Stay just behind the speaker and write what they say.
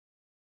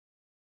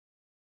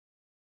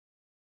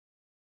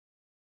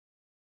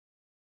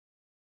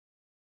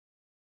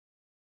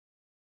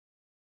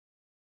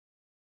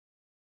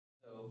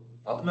So,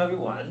 welcome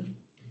everyone.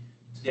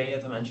 Today,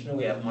 as I mentioned,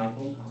 we have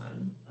Michael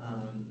Hahn.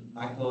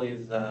 Michael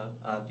is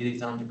a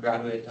Judy's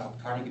undergraduate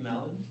at Carnegie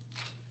Mellon,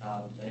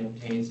 and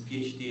obtained his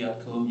PhD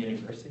at Columbia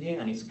University,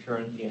 and he's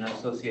currently an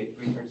associate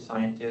research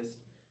scientist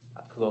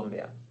at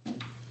Columbia.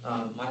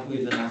 Michael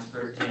is an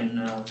expert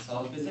in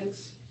solid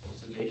physics,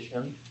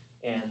 observation,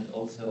 and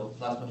also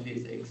plasma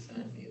physics,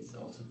 and he's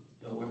also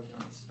working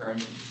on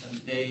experiments.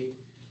 And today,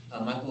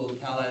 Michael will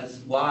tell us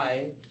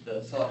why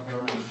the solar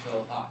corona is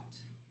so hot.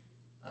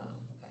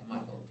 Okay,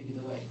 Michael, take it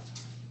away.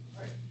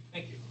 All right,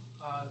 thank you.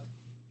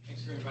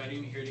 Thanks for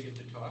inviting me here to get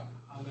to talk.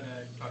 I'm going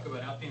to talk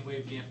about Alfven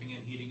wave damping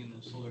and heating in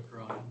the solar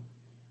corona.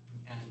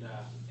 And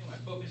my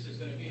focus is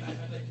going to be,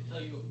 I'd like to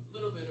tell you a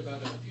little bit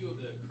about a few of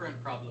the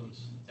current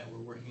problems that we're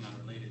working on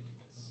related to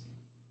this.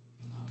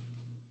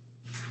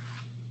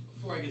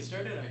 Before I get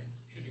started, I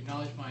should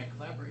acknowledge my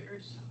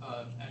collaborators.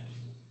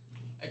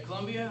 At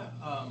Columbia,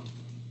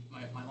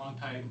 my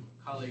longtime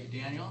colleague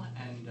Daniel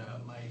and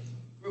my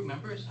group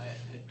members, I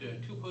had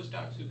two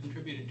postdocs who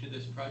contributed to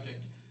this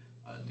project.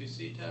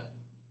 Dusita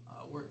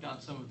worked on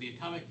some of the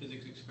atomic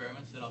physics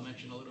experiments that I'll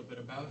mention a little bit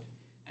about,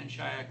 and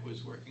Shayak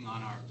was working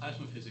on our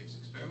plasma physics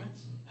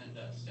experiments, and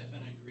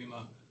Stefan and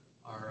Garima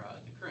are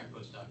the current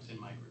postdocs in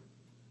my group.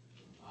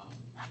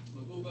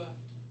 Mabuba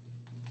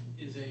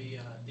is a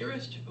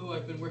theorist who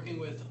I've been working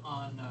with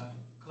on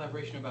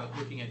collaboration about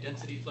looking at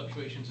density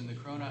fluctuations in the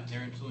corona and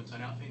their influence on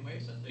Alfven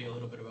waves. I'll tell you a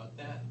little bit about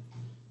that.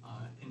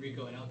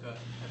 Enrico and Elka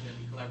have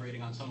been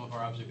collaborating on some of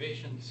our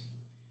observations.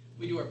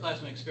 We do our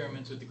plasma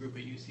experiments with the group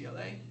at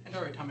UCLA and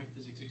our atomic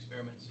physics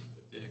experiments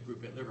with the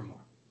group at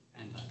Livermore.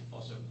 And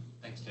also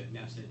thanks to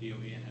NASA,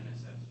 DOE, and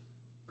NSF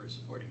for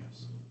supporting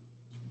us.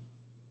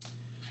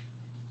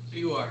 So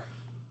you are,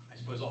 I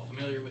suppose, all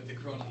familiar with the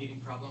coronal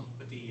heating problem,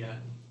 but the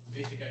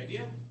basic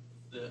idea,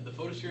 the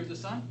photosphere of the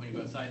sun, when you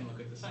go outside and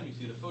look at the sun, you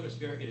see the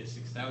photosphere, it is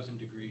 6,000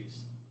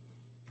 degrees.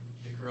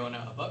 The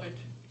corona above it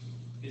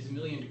is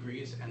 1,000,000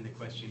 degrees, and the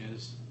question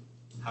is,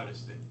 how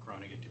does the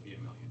corona get to be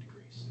 1,000,000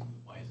 degrees?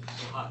 Why is it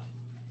so hot?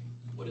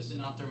 What is the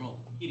non-thermal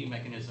heating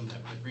mechanism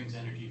that brings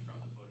energy from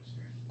the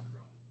photosphere into the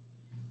corona?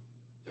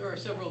 There are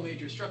several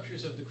major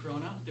structures of the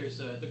corona. There's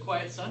the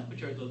quiet sun,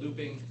 which are the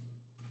looping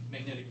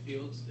magnetic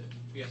fields, the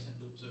quiescent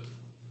loops of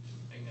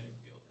magnetic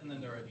field. And then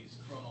there are these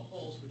coronal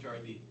holes, which are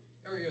the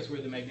areas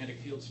where the magnetic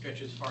field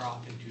stretches far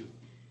off into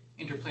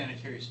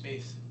interplanetary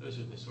space. Those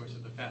are the source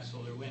of the fast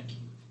solar wind.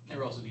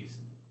 There are also these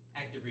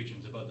active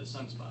regions above the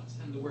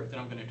sunspots. And the work that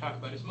I'm going to talk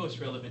about is most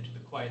relevant to the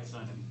quiet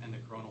sun and the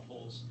coronal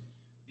holes.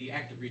 The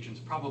active regions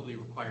probably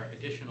require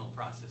additional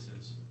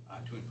processes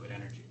to input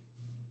energy.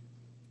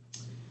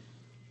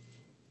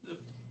 The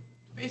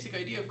basic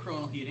idea of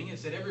coronal heating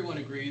is that everyone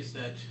agrees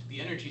that the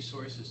energy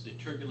source is the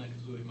turbulent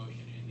fluid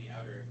motion in the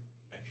outer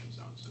convection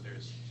zone. So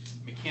there's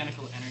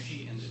mechanical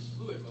energy in this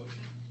fluid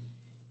motion.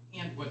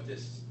 And what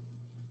this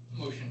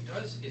motion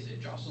does is it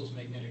jostles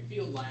magnetic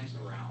field lines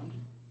around,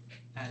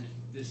 and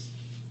this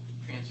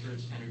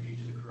transfers energy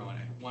to the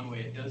corona. One way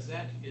it does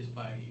that is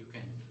by you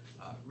can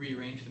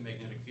rearrange the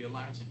magnetic field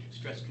lines into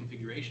stress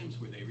configurations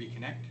where they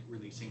reconnect,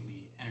 releasing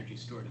the energy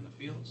stored in the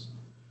fields.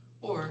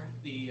 Or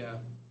these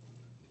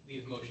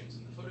motions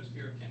in the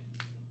photosphere can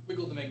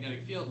wiggle the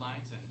magnetic field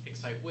lines and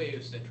excite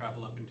waves that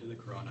travel up into the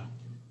corona,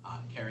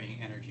 carrying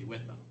energy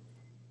with them.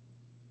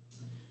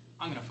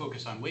 I'm going to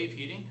focus on wave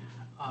heating.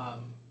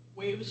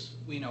 Waves,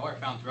 we know, are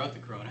found throughout the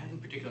corona. In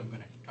particular, I'm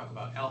going to talk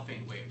about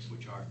Alfven waves,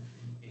 which are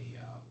a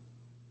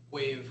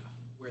wave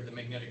where the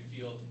magnetic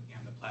field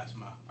and the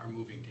plasma are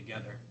moving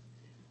together.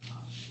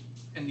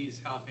 And these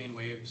Alfven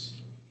waves,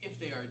 if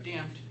they are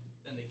damped,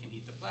 then they can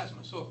heat the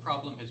plasma. So a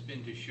problem has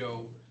been to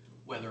show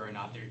whether or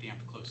not they're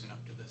damped close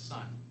enough to the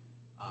sun.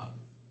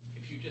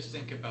 If you just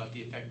think about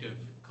the effect of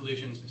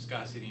collisions,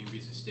 viscosity, and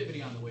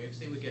resistivity on the waves,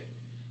 they would get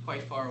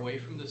quite far away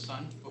from the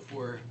sun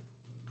before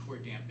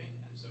damping,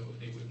 and so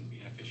they wouldn't be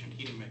an efficient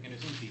heating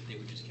mechanism. They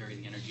would just carry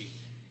the energy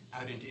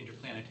out into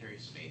interplanetary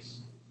space.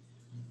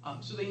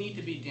 So they need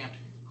to be damped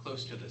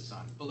close to the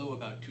sun, below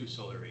about 2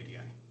 solar radii.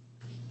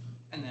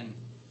 And then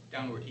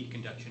downward heat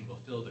conduction will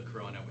fill the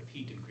corona with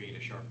heat and create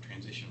a sharp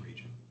transition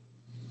region.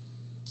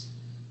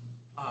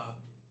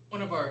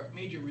 One of our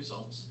major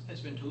results has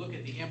been to look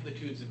at the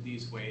amplitudes of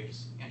these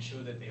waves and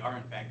show that they are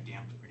in fact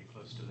damped pretty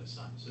close to the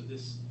sun. So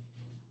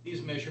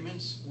these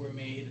measurements were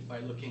made by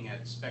looking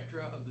at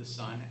spectra of the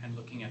sun and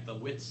looking at the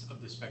widths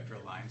of the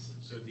spectral lines.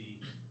 So the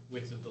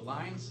widths of the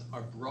lines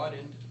are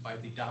broadened by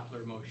the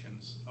Doppler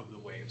motions of the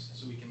waves,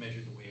 so we can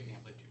measure the wave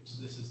amplitudes.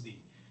 This is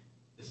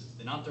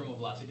the non-thermal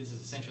velocity. This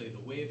is essentially the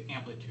wave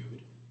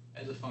amplitude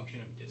as a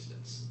function of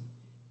distance.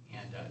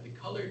 And the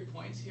colored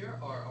points here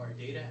are our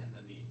data, and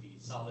then the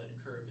solid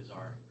curve is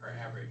our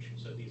average.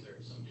 So these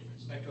are some different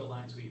spectral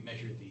lines. We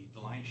measured the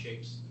line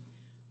shapes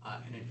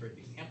and inferred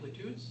these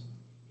amplitudes.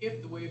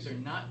 If the waves are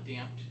not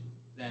damped,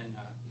 then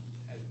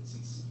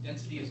since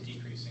density is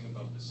decreasing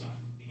above the sun,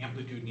 the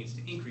amplitude needs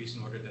to increase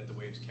in order that the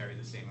waves carry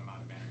the same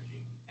amount of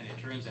energy. And it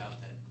turns out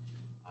that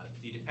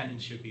the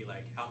dependence should be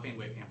like Alfven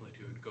wave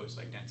amplitude goes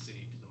like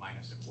density to the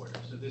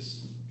 -1/4. So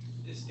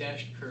this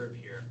dashed curve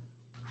here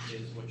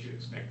is what you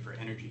expect for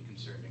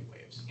energy-conserving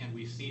waves. And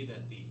we see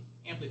that the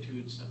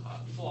amplitudes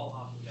fall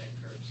off of that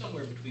curve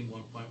somewhere between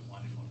 1.1 and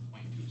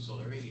 1.2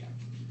 solar radii.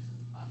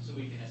 So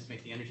we can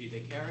estimate the energy they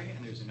carry,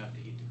 and there's enough to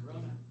heat the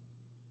corona.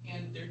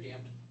 And they're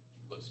damped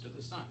close to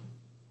the sun.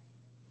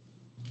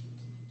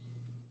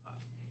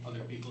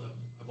 Other people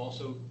have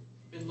also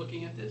been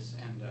looking at this,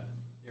 and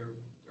their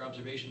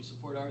observations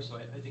support ours, so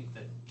I think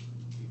that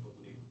people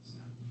believe this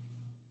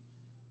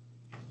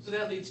now. So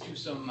that leads to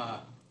some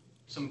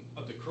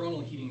of the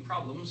coronal heating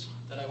problems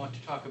that I want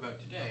to talk about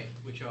today,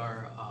 which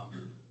are,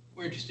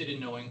 we're interested in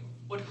knowing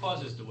what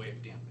causes the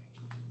wave damping.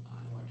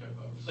 I want to talk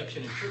about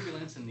reflection and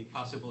turbulence and the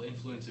possible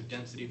influence of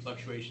density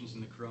fluctuations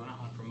in the corona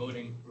on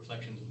promoting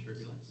reflections and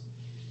turbulence.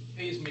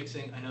 Phase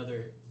mixing,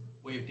 another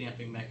wave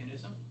damping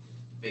mechanism.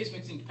 Phase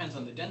mixing depends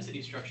on the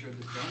density structure of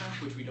the corona,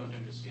 which we don't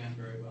understand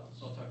very well.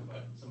 So I'll talk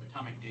about some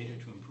atomic data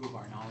to improve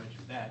our knowledge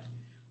of that.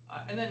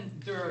 And then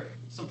there are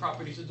some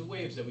properties of the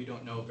waves that we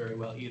don't know very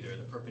well either,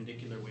 the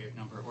perpendicular wave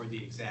number or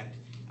the exact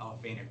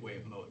Alfvenic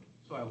wave mode.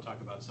 So I will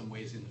talk about some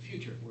ways in the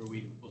future where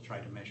we will try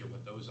to measure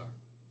what those are.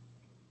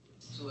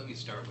 So let me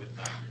start with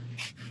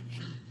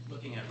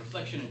looking at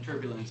reflection and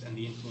turbulence and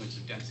the influence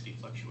of density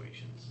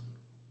fluctuations.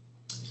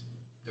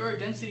 There are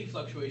density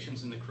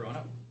fluctuations in the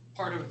corona.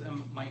 Part of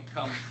them might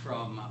come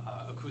from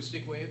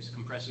acoustic waves,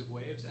 compressive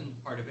waves,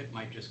 and part of it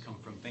might just come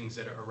from things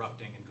that are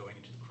erupting and going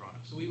into the corona.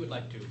 So we would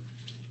like to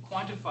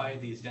quantify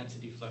these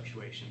density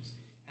fluctuations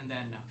and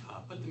then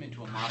put them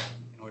into a model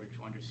in order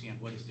to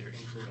understand what is their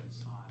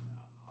influence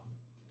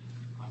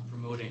on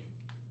promoting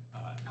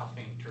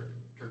Alfvenic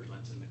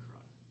turbulence in the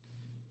corona.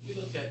 We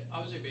looked at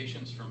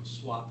observations from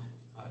SWAP.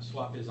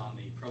 SWAP is on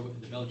the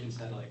Belgian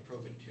satellite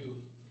Proben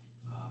 2,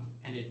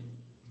 and it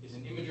is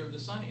an imager of the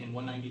sun in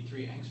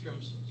 193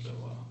 angstroms, so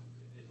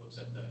it looks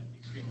at the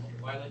extreme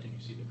ultraviolet, and you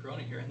see the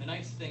corona here. And the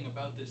nice thing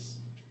about this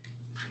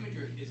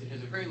imager is it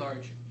has a very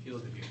large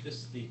field of view.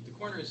 The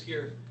corners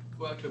here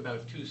go out to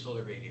about 2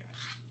 solar radii.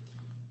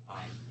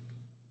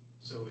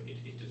 So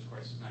it does, of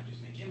course, not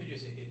just make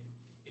images,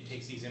 it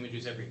takes these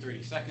images every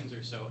 30 seconds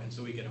or so, and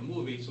so we get a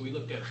movie. So we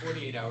looked at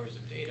 48 hours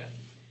of data,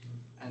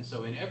 and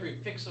so in every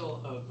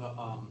pixel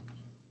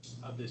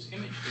of this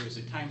image, there is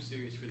a time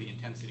series for the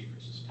intensity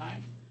versus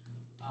time.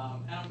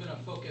 And I'm going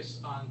to focus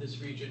on this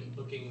region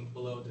looking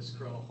below this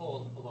coronal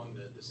hole along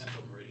the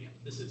central meridian.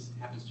 This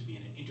happens to be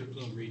in an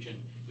interplume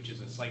region, which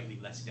is a slightly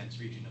less dense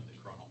region of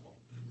the coronal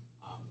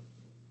hole.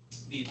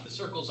 The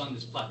circles on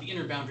this plot, the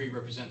inner boundary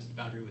represents the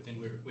boundary within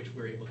which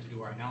we're able to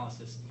do our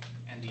analysis,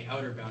 and the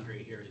outer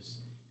boundary here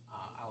is,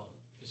 I'll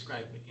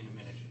describe it in a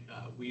minute.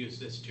 We use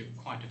this to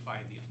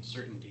quantify the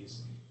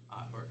uncertainties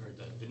or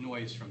the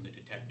noise from the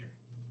detector.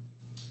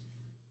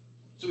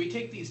 So we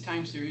take these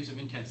time series of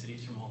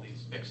intensities from all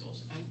these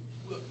pixels, and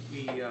look,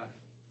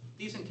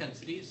 these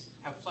intensities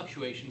have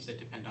fluctuations that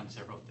depend on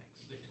several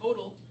things. The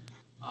total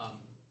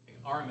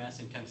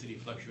RMS intensity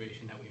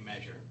fluctuation that we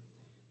measure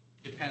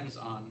depends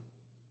on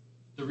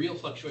the real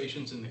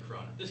fluctuations in the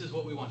corona. This is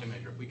what we want to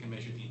measure. If we can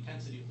measure the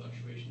intensity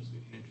fluctuations,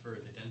 we can infer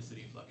the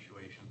density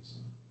fluctuations.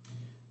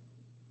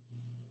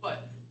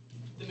 But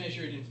the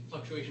measured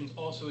fluctuations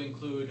also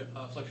include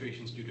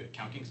fluctuations due to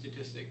counting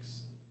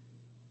statistics,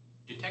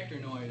 detector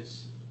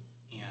noise,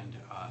 and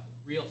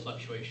real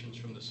fluctuations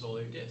from the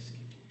solar disk.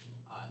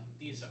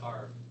 These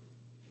are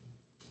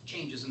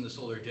changes in the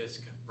solar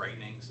disk,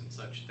 brightenings and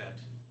such that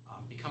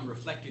become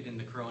reflected in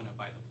the corona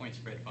by the point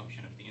spread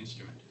function of the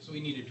instrument. So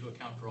we needed to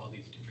account for all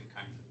these different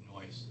kinds of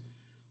noise.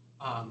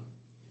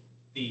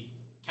 The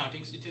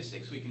counting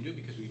statistics we can do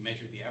because we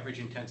measure the average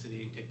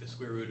intensity and take the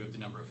square root of the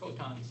number of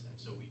photons, and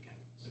so we can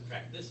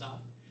subtract this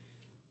off.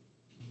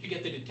 To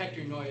get the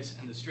detector noise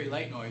and the stray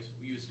light noise,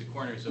 we use the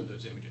corners of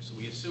those images. So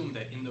we assume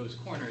that in those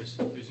corners,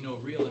 there's no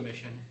real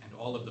emission, and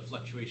all of the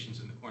fluctuations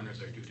in the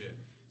corners are due to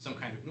some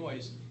kind of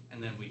noise,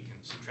 and then we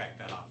can subtract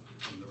that off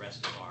from the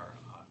rest of our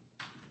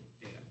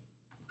data.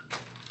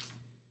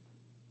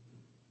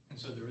 And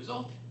so the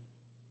result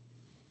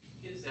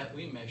is that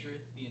we measure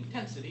the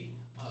intensity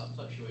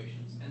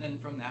fluctuations, and then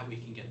from that we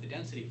can get the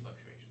density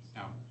fluctuations.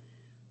 Now,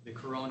 the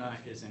corona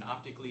is an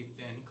optically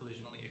thin,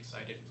 collisionally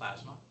excited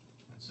plasma.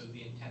 So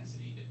the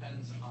intensity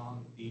depends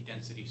on the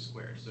density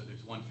squared. So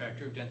there's one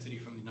factor of density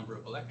from the number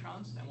of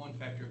electrons and one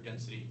factor of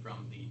density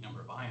from the number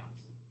of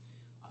ions.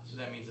 So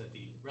that means that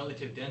the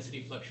relative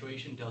density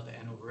fluctuation, delta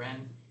n over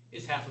n,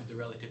 is half of the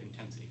relative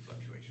intensity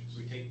fluctuation. So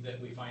we take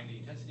that, we find the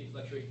intensity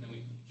fluctuation, then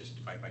we just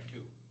divide by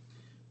 2.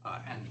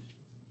 And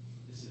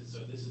this is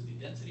the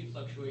density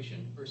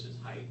fluctuation versus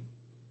height.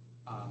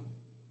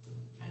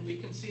 And we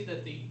can see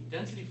that the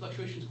density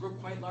fluctuations grow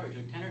quite large,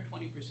 like 10 or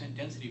 20%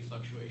 density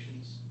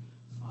fluctuations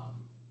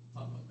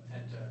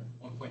at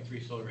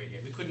 1.3 solar radii.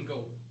 We couldn't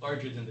go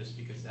larger than this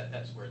because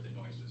that's where the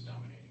noise was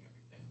dominating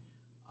everything.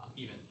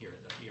 Even here,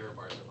 the error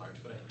bars are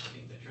large, but I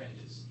think the trend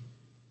is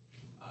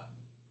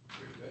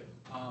pretty good.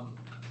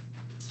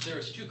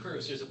 There's 2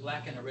 curves. There's a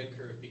black and a red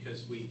curve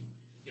because when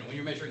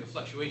you're measuring a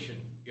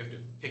fluctuation, you have to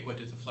pick what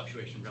is the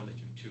fluctuation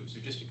relative to.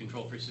 So just to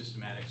control for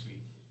systematics,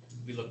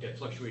 we looked at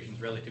fluctuations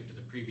relative to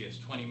the previous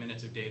 20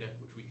 minutes of data,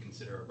 which we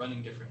consider a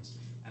running difference,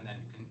 and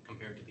then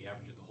compared to the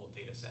average of the whole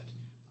data set,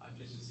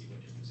 just to see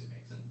what difference it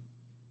makes.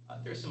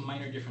 And there are some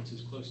minor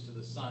differences close to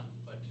the sun,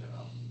 but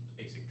the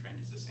basic trend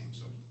is the same.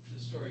 So the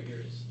story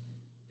here is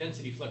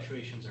density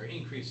fluctuations are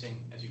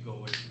increasing as you go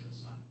away from the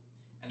sun.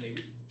 And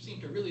they seem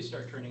to really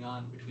start turning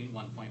on between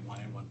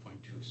 1.1 and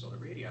 1.2 solar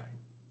radii,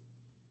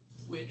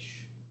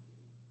 which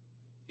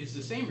is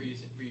the same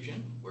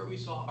region where we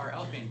saw our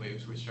Alfven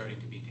waves were starting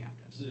to be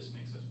damped. And so this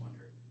makes us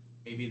wonder,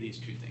 maybe these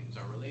two things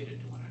are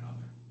related to one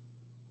another.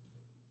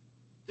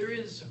 There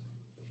is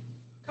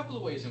a couple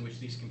of ways in which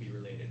these can be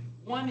related.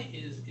 One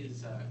is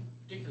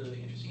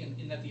particularly interesting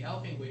in that the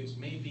Alfven waves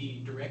may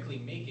be directly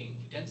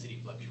making density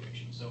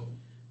fluctuations. So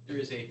there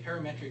is a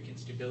parametric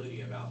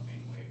instability of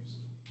Alfven waves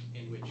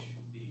in which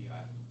the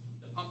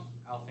pump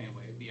Alfven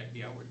wave,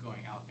 the outward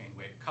going Alfven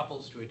wave,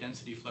 couples to a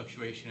density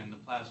fluctuation in the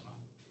plasma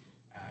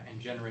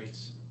and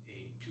generates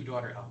two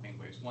daughter Alfven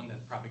waves, one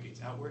that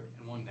propagates outward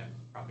and one that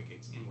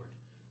propagates inward.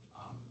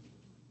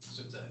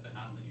 So it's a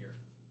nonlinear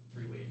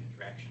three-way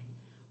interaction.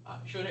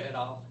 Shoda et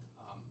al.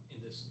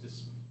 In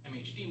this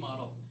MHD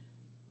model,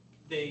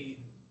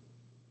 they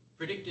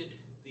predicted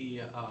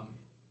the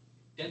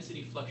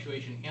density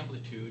fluctuation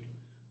amplitude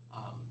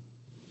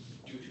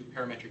due to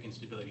parametric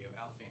instability of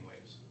Alfven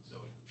waves.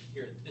 So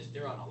here,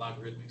 they're on a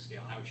logarithmic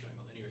scale, and I was showing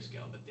a linear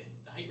scale, but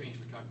the height range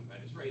we're talking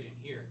about is right in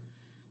here.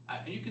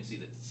 And you can see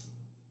that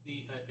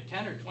a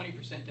 10 or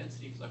 20%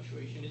 density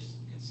fluctuation is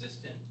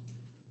consistent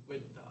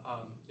with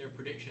their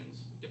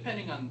predictions,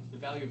 depending on the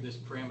value of this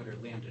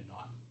parameter lambda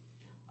naught.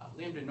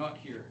 Lambda naught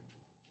here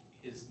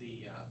is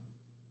the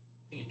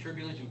thing in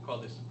turbulence, we call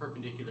this the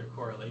perpendicular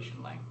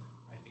correlation length.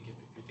 I think if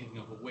you're thinking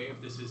of a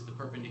wave, this is the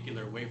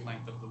perpendicular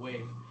wavelength of the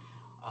wave.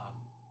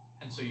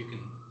 And so you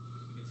can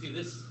see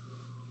this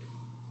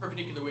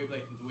perpendicular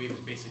wavelength of the wave is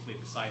basically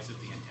the size of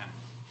the antenna.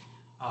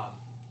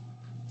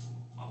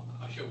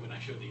 I'll show when I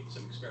show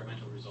some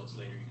experimental results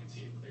later, you can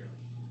see it clearly.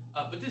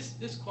 But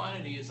this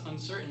quantity is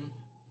uncertain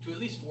to at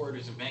least 4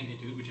 orders of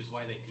magnitude, which is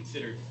why they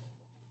considered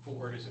 4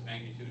 orders of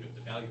magnitude of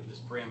the value of this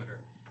parameter,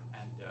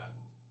 and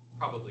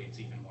probably it's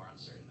even more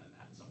uncertain than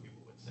that, some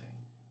people would say.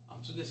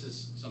 So this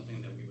is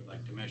something that we would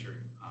like to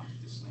measure,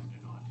 this lambda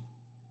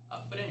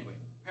naught. But anyway,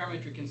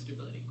 parametric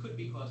instability could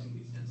be causing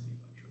these density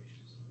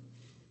fluctuations.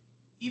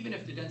 Even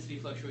if the density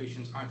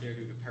fluctuations aren't there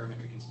due to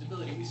parametric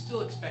instability, we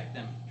still expect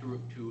them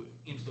to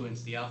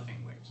influence the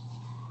Alfven waves.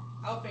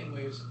 Alfven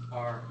waves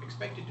are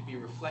expected to be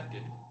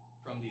reflected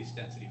from these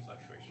density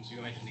fluctuations. So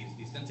you mentioned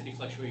these density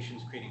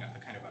fluctuations creating a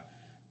kind of a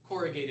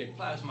corrugated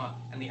plasma,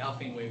 and the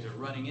Alfven waves are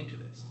running into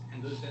this.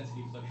 And those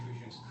density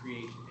fluctuations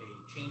create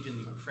a change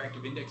in the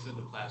refractive index of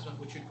the plasma,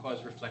 which should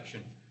cause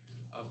reflection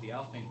of the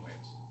Alfven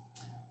waves.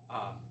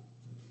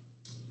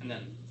 And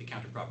then the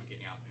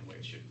counterpropagating Alfven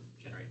waves should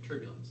generate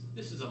turbulence.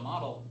 This is a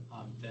model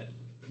that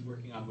I've been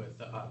working on with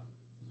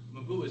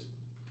Mabu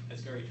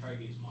as Gary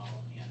Targey's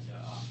model, and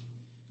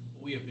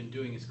what we have been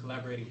doing is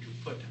collaborating to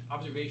put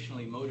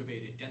observationally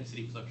motivated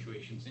density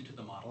fluctuations into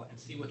the model and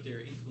see what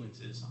their influence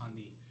is on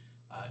the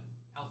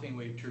Alfven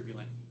wave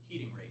turbulent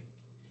heating rate.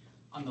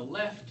 On the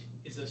left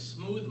is a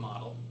smooth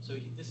model. So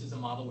this is a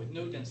model with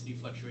no density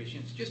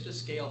fluctuations, just a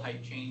scale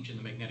height change in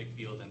the magnetic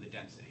field and the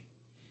density.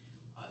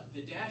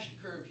 The dashed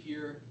curve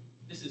here,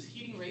 this is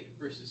heating rate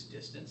versus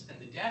distance, and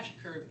the dashed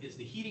curve is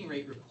the heating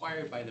rate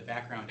required by the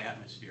background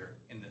atmosphere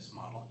in this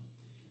model.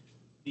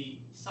 The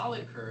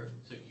solid curve,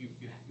 so you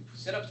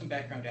set up some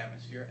background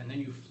atmosphere, and then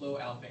you flow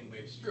Alfven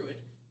waves through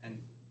it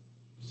and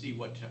see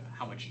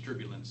how much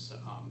turbulence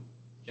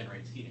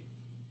generates heating.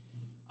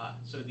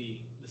 So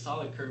the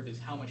solid curve is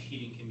how much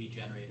heating can be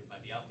generated by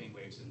the Alfven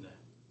waves in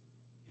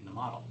the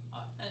model.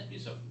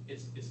 So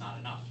it's not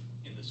enough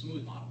in the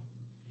smooth model.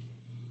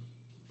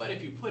 But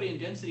if you put in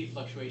density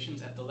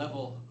fluctuations at the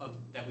level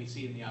that we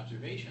see in the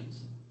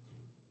observations,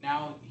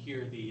 now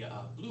here the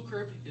blue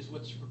curve is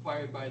what's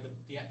required by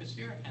the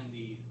atmosphere, and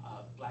the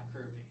black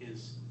curve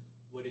is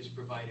what is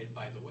provided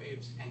by the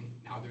waves, and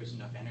now there's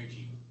enough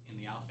energy in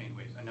the Alfven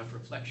waves, enough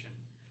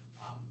reflection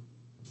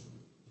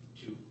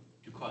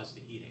to cause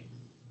the heating.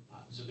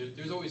 So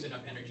there's always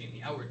enough energy in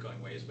the outward going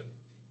waves, but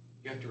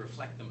you have to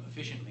reflect them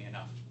efficiently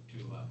enough to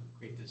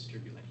create this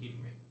turbulent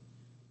heating rate.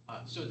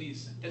 So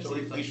these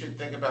density we should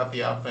think about the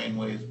Alfven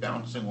waves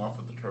bouncing off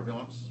of the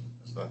turbulence?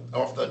 Is that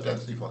off the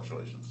density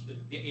fluctuations?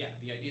 Yeah,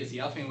 the idea is the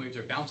Alfven waves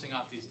are bouncing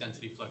off these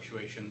density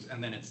fluctuations,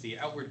 and then it's the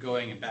outward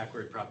going and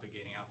backward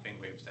propagating Alfven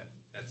waves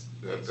that's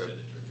to the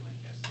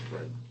turbulent gas.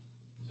 Right.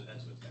 So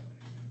that's what's happening.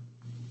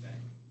 Okay.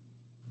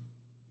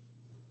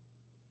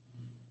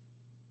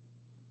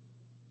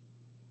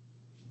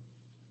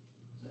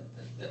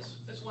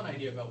 That's one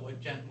idea about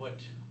what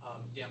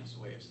damps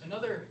waves.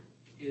 Another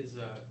is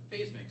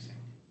phase mixing,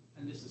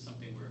 and this is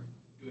something we're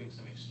doing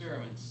some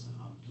experiments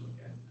to look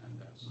at.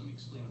 And so let me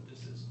explain what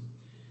this is.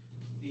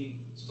 The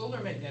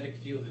solar magnetic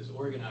field is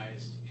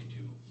organized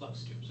into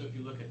flux tubes. So if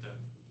you look at the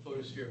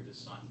photosphere of the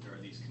sun, there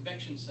are these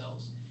convection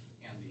cells,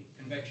 and the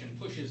convection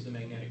pushes the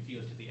magnetic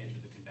field to the edge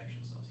of the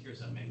convection cells.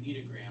 Here's a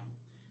magnetogram.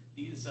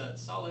 These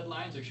solid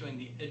lines are showing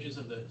the edges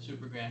of the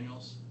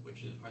supergranules,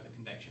 which are the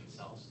convection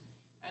cells.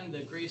 And the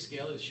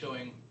grayscale is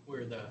showing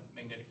where the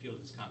magnetic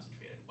field is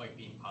concentrated, white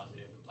being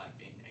positive, black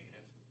being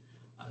negative.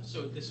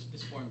 So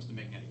this forms the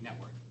magnetic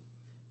network.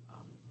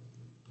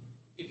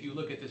 If you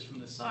look at this from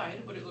the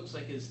side, what it looks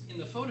like is in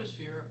the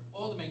photosphere,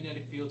 all the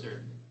magnetic fields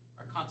are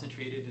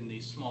concentrated in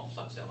these small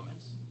flux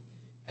elements.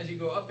 As you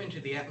go up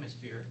into the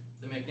atmosphere,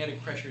 the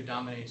magnetic pressure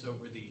dominates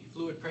over the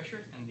fluid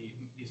pressure, and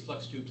these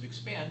flux tubes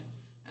expand,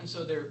 and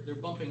so they're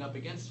bumping up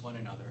against one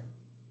another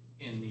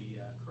in the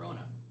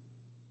corona.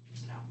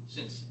 Now,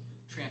 since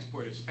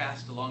transport is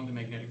fast along the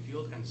magnetic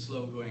field and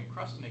slow going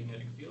across the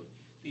magnetic field,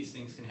 these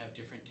things can have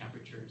different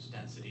temperatures,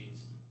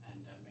 densities,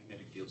 and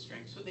magnetic field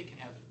strength, so they can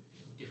have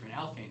different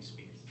Alfven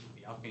speeds.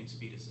 The Alfven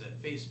speed is the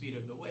phase speed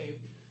of the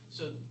wave,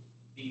 so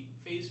the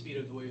phase speed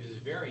of the wave is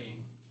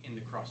varying in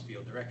the cross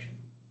field direction.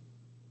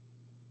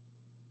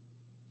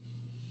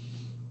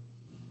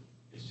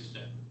 It's just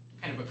a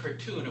kind of a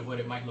cartoon of what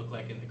it might look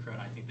like in the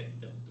corona. I think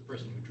that the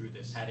person who drew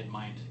this had in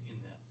mind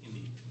in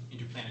the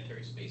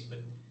interplanetary space, but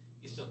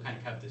you still kind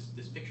of have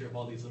this picture of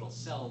all these little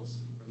cells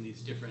from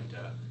these different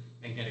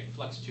magnetic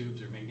flux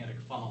tubes or magnetic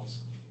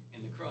funnels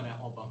in the corona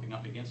all bumping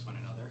up against one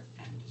another,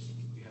 and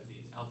you have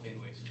these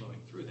Alfven waves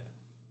flowing through that.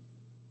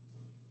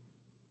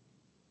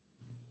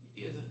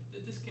 The idea is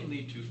that this can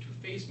lead to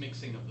phase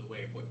mixing of the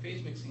wave. What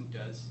phase mixing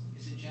does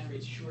is it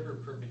generates shorter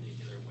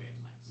perpendicular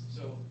wavelengths.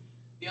 So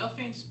the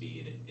Alfven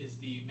speed is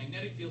the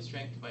magnetic field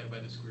strength divided by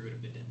the square root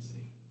of the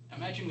density.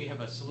 Imagine we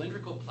have a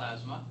cylindrical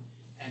plasma,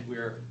 and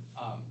we're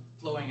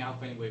flowing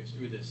Alfven waves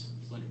through this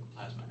cylindrical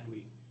plasma, and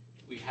we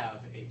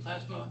have a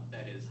plasma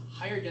that is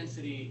higher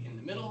density in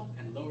the middle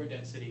and lower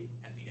density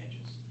at the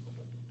edges.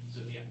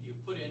 So you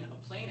put in a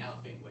plain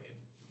Alfven wave,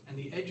 and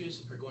the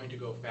edges are going to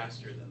go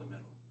faster than the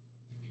middle,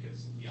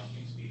 because the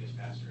Alfven speed is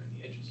faster in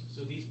the edges.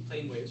 So these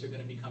plane waves are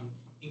going to become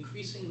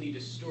increasingly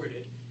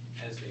distorted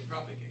as they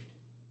propagate.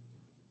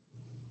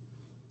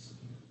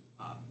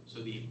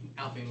 So the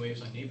Alfven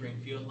waves on neighboring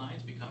field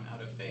lines become out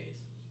of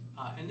phase,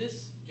 and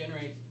this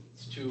generates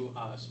to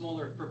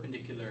smaller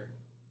perpendicular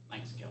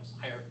length scales,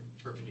 higher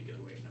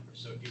perpendicular wave numbers.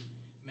 So if you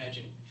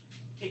imagine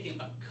taking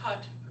a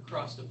cut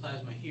across the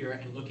plasma here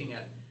and looking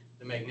at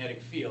the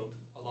magnetic field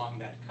along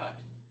that cut,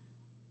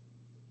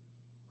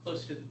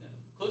 close to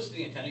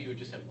the antenna, you would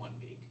just have one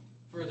peak.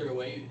 Further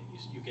away,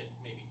 you get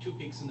maybe two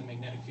peaks in the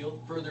magnetic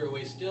field. Further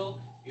away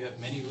still, you have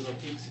many little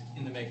peaks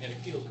in the magnetic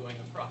field going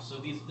across. So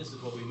this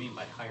is what we mean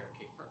by higher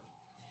K-perp.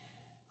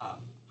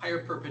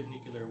 Higher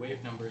perpendicular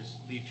wave numbers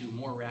lead to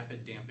more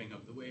rapid damping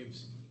of the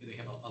waves. They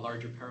have a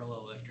larger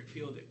parallel electric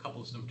field that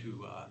couples them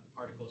to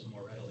particles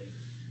more readily.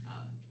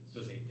 So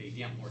they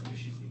damp more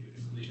efficiently due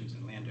to collisions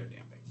and Landau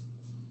damping.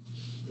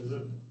 Does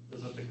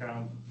it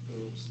account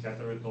to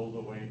scatter it all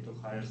the way to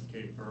highest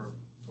K-perp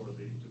to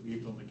be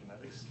it on the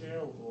kinetic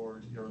scale,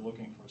 or you're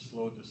looking for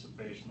slow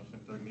dissipation of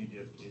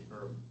intermediate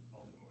K-perp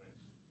Alfven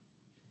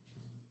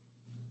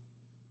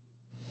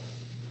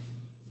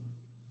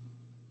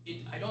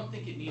waves? I don't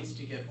think it needs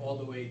to get all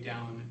the way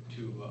down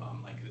to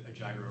like a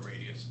gyro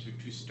radius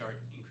to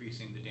start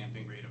increasing the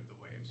damping rate of the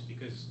waves,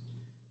 because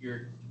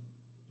you're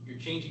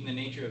changing the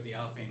nature of the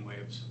Alfven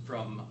waves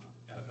from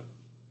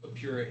a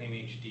pure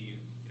MHD,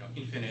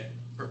 infinite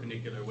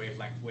perpendicular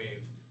wavelength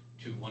wave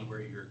to one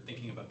where you're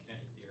thinking about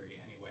kinetic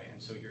theory anyway,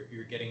 and so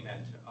you're getting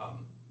that.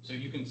 So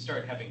you can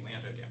start having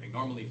Landau damping.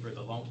 Normally, for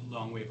the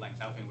long wavelength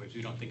Alfven waves,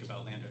 we don't think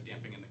about Landau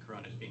damping in the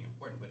corona as being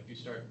important, but if you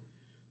start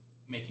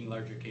making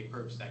larger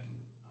K-perps, that can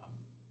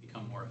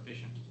become more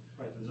efficient.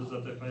 Right, it's just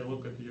that if I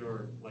look at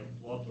your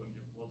plot, when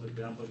you plotted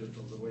the amplitude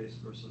of the waves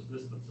versus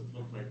distance, it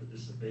looked like the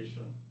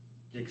dissipation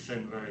kicks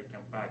in very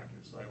compactly.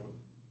 So I would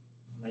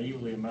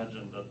naively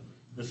imagine that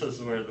this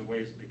is where the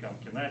waves become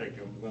kinetic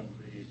and when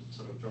the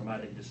sort of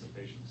dramatic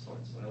dissipation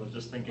starts. So I was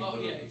just thinking. Oh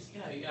yeah,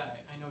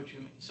 I know what you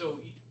mean. So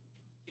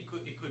it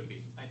could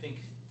be. I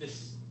think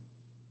this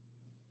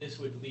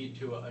would lead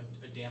to a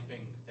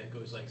damping that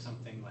goes like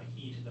something like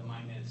e to the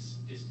minus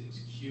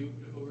distance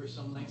cubed over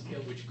some length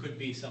scale, which could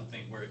be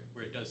something where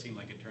it does seem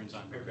like it turns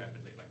on very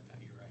rapidly like that.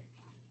 You're right.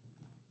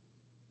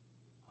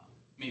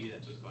 Maybe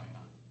that's what's going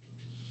on.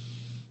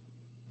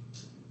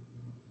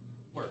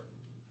 Or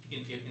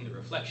in the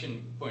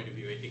reflection point of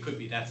view, it could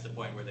be that's the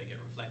point where they get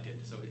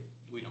reflected. So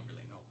we don't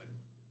really know, but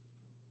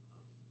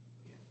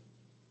yeah.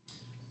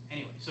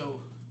 Anyway,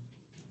 so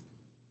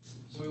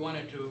we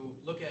wanted to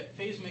look at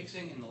phase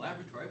mixing in the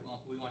laboratory.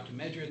 We want to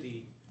measure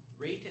the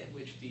rate at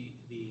which these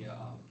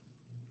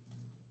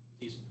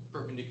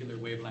perpendicular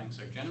wavelengths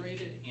are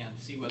generated and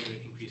see whether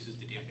it increases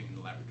the damping in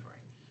the laboratory.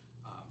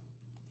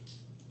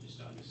 Just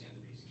to understand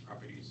the basic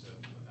properties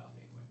of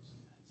Alfven waves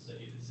and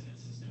study this in a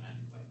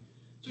systematic way.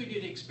 So we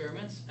did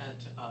experiments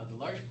at the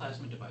large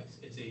plasma device.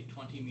 It's a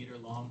 20-meter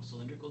long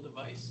cylindrical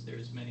device.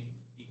 There's many,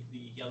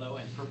 the yellow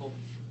and purple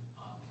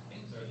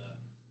things are the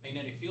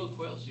magnetic field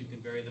coils. You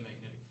can vary the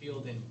magnetic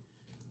field in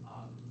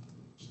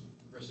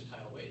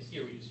versatile ways.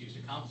 Here we just used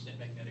a constant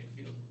magnetic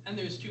field. And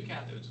there's two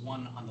cathodes,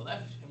 one on the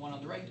left and one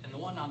on the right. And the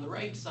one on the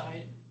right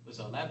side was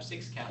a Lab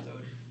 6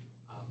 cathode,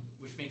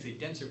 which makes a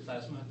denser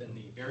plasma than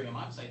the barium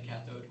oxide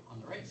cathode on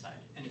the right side.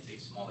 And it's a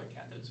smaller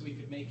cathode, so we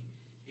could make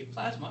a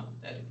plasma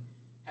that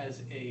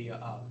has a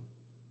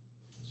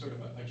sort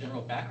of a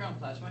general background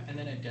plasma and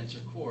then a denser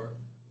core.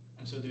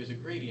 And so there's a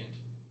gradient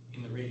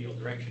in the radial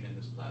direction in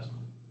this plasma.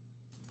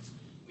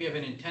 We have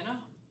an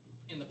antenna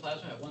in the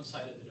plasma at one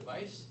side of the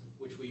device,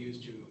 which we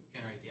use to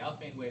generate the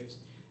Alfven waves.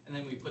 And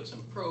then we put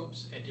some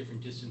probes at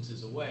different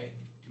distances away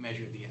to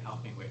measure the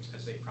Alfven waves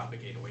as they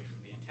propagate away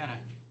from the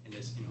antenna in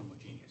this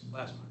inhomogeneous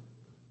plasma.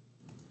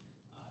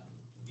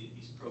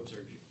 These probes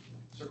are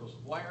circles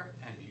of wire,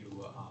 and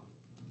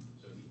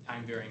so the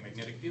time-varying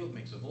magnetic field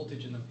makes a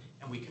voltage in them,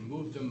 and we can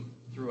move them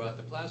throughout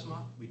the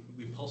plasma.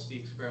 We pulse the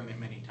experiment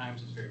many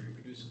times, it's very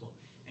reproducible,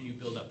 and you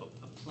build up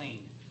a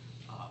plane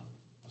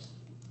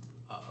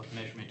of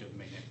measurement of the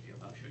magnetic field.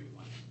 I'll show you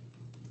one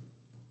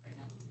right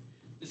now.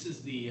 This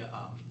is the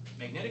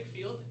magnetic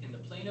field in the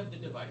plane of the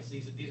device.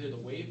 These are the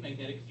wave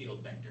magnetic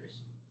field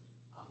vectors.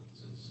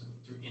 This is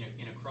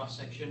in a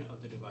cross-section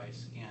of the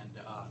device, and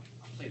I'll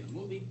play the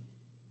movie,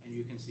 and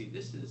you can see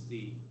this is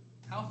the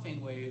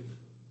Alfven wave.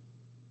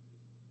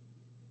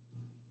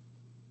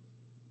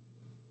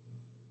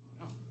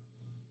 Oh, no.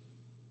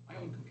 My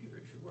own computer,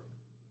 it should work.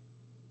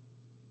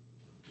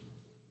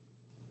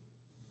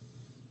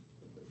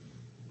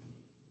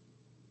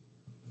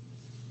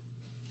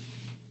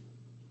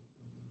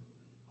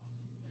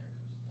 There it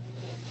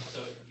goes.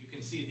 So you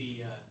can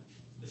see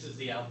this is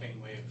the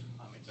Alfven wave.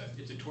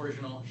 It's a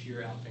torsional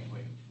shear Alfven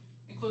wave.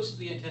 And close to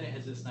the antenna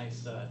has this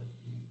nice,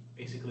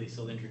 basically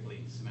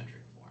cylindrically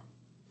symmetric form.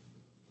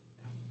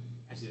 Now,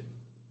 as it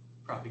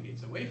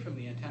propagates away from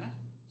the antenna,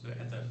 so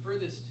at the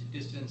furthest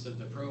distance of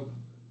the probe,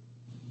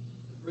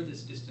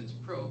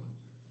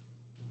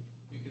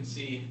 you can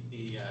see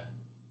the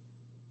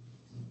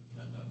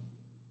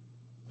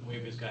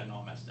wave has gotten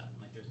all messed up.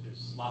 Like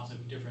there's lots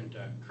of different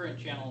current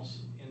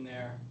channels in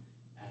there,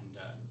 and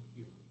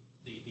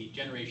the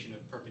generation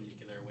of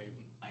perpendicular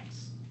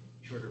wavelengths,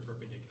 shorter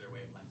perpendicular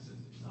wavelengths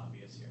is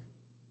obvious here.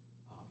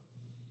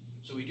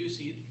 So we do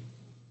see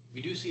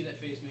that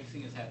phase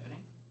mixing is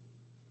happening,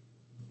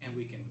 and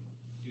we can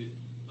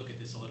look at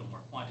this a little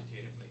more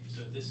quantitatively.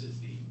 So this is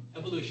the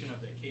evolution of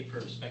the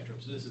K-perp spectrum.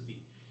 So this is the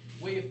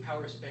wave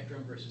power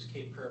spectrum versus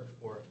K-perp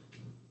for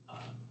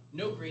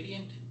no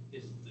gradient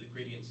is the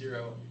gradient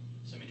 0,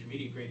 some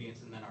intermediate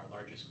gradients, and then our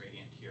largest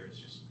gradient here is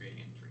just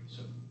gradient 3.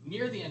 So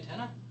near the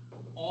antenna,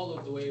 all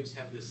of the waves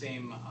have the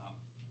same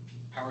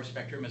power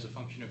spectrum as a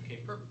function of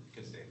K-perp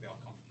because they all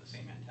come from the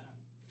same antenna.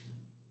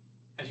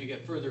 As you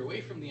get further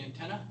away from the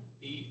antenna,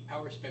 the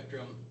power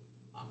spectrum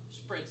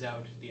spreads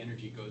out, the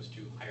energy goes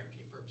to higher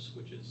K-perps,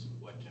 which is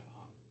what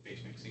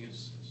phase mixing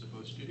is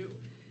supposed to do.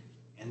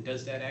 And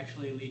does that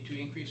actually lead to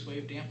increased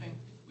wave damping?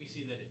 We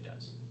see that it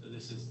does. So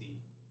this is the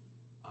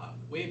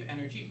wave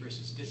energy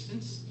versus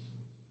distance.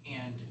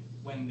 And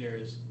when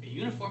there's a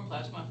uniform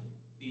plasma,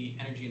 the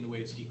energy in the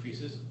waves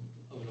decreases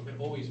a little bit,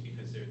 always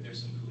because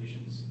there's some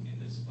collisions in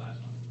this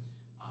plasma.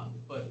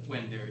 But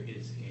when there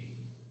is a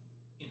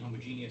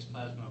inhomogeneous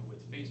plasma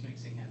with phase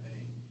mixing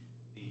happening,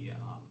 the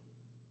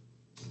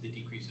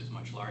decrease is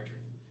much larger.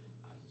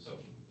 So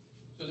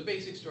the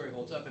basic story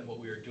holds up, and what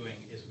we are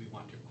doing is we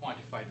want to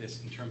quantify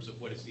this in terms of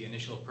what is the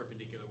initial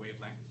perpendicular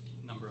wavelength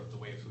number of the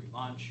waves we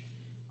launch,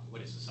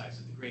 what is the size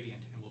of the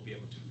gradient, and we'll be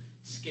able to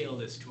scale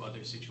this to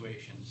other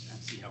situations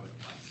and see how it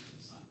applies to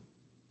the sun.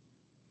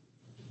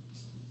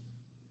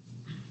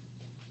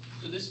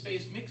 So this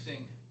phase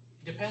mixing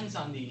depends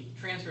on the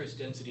transverse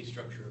density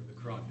structure of the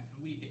corona,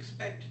 and we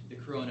expect the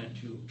corona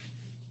to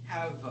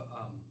have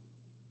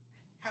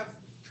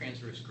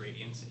transverse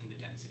gradients in the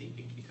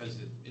density because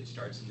it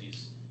starts in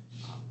these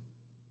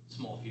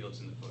small fields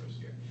in the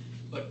photosphere.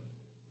 But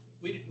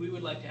we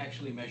would like to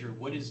actually measure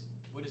what does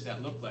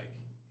that look like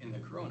in the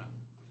corona.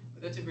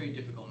 But that's a very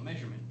difficult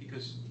measurement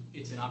because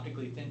it's an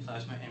optically thin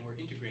plasma and we're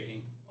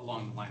integrating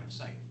along the line of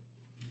sight.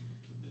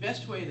 The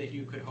best way that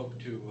you could hope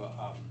to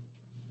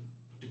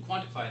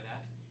quantify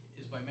that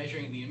is by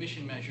measuring the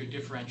emission measure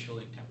differential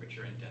in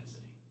temperature and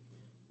density,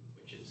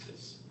 which is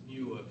this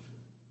mu of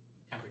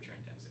temperature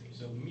and density.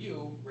 So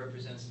mu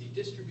represents the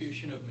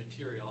distribution of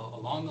material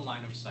along the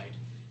line of sight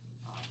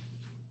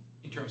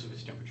in terms of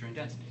its temperature and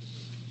density.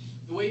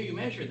 The way you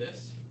measure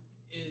this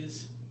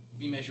is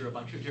we measure a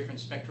bunch of different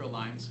spectral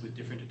lines with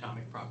different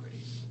atomic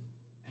properties.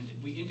 And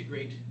we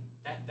integrate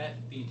the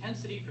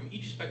intensity from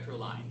each spectral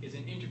line is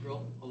an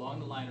integral along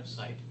the line of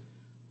sight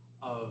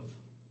of,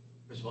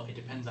 first of all, it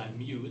depends on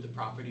mu, the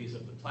properties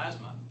of the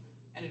plasma,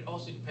 and it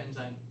also depends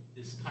on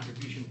this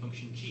contribution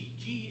function G.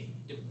 G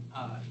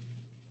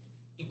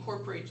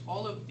incorporates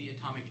all of the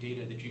atomic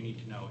data that you need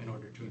to know in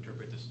order to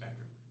interpret the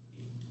spectrum.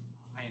 The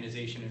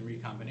ionization and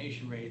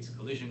recombination rates,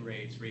 collision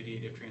rates,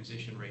 radiative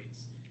transition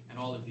rates, and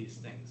all of these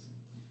things.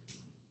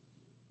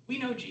 We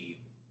know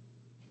G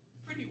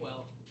pretty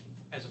well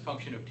as a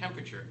function of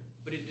temperature,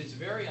 but it is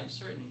very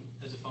uncertain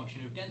as a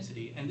function of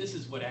density, and this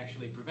is what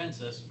actually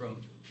prevents us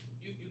from,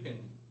 you can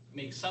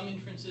make some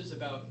inferences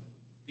about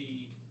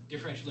the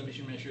differential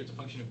emission measure as a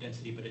function of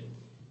density, but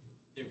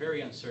they're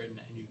very uncertain,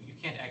 and you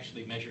can't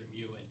actually measure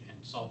mu and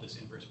solve this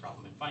inverse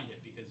problem and find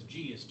it because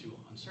G is too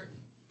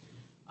uncertain.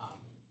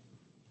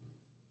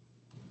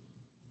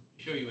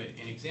 show you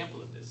an example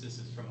of this. This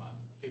is from a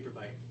paper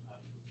by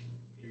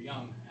Peter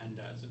Young, and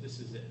so this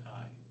is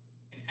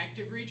an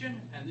active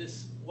region, and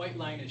this white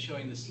line is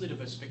showing the slit of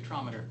a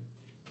spectrometer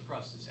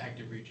across this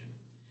active region.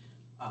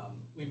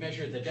 We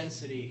measure the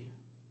density.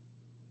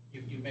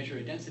 You measure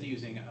a density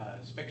using a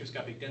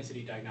spectroscopic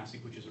density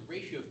diagnostic, which is a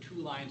ratio of two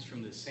lines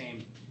from the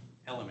same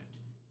element.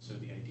 So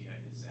the idea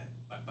is that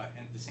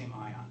and the same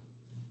ion.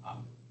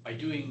 By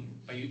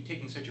you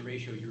taking such a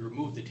ratio, you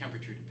remove the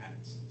temperature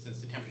dependence, since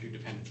the temperature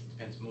dependence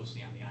depends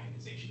mostly on the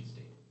ionization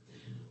state.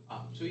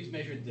 So he's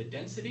measured the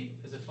density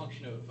as a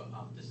function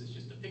of, this is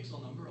just a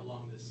pixel number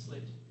along this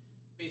slit,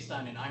 based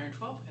on an iron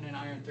 12 and an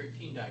iron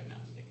 13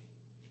 diagnostic.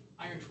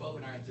 Iron 12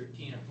 and iron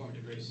 13 are formed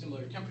at very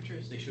similar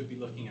temperatures. They should be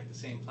looking at the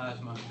same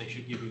plasma. They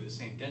should give you the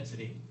same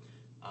density.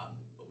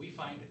 But we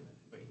found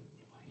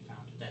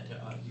that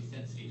these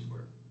densities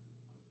were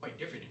quite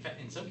different. In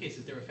fact, in some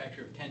cases, they're a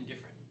factor of 10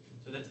 different.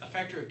 So that's a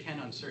factor of 10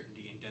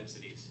 uncertainty in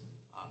densities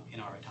in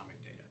our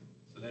atomic data.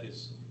 So that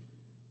is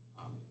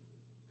kind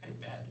of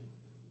bad.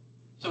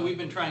 So we've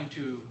been trying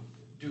to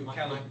do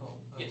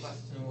Michael, the Yes.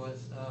 question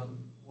was,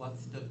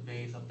 what's the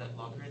base of that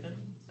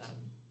logarithm? Is that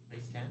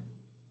base 10?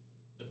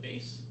 The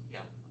base.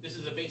 Yeah. This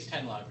is a base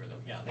 10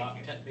 logarithm. Yeah,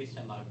 Thank you. base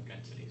 10 log of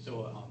density.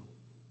 So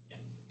yeah,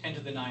 10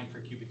 to the 9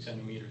 per cubic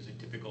centimeter is a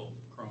typical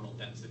coronal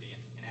density,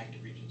 and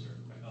active regions are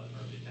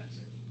a bit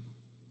denser.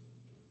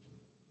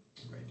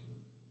 Great.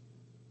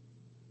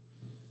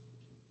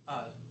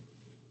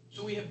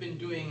 So we have been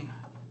doing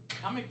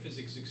atomic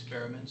physics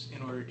experiments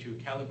in order to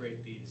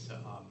calibrate these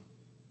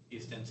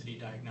density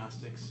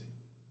diagnostics.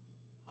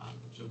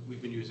 So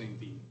we've been using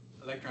the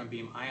electron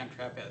beam ion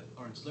trap at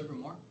Lawrence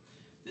Livermore.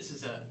 This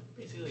is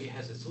basically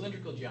has a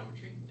cylindrical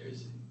geometry.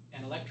 There's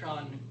an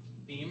electron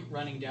beam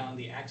running down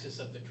the axis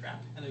of the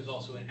trap, and there's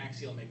also an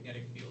axial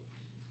magnetic field.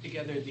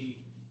 Together, the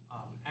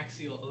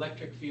axial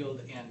electric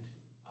field and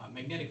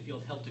magnetic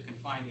field help to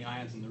confine the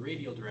ions in the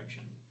radial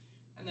direction.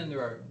 And then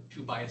there are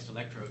two biased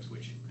electrodes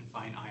which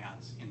confine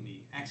ions in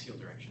the axial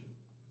direction.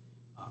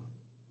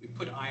 We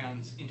put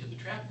ions into the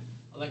trap.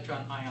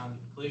 Electron-ion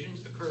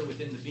collisions occur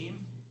within the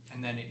beam,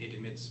 and then it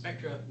emits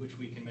spectra, which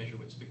we can measure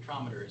with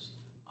spectrometers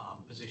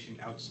positioned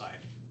outside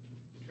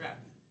the trap.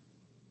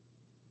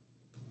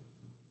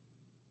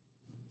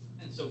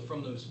 And so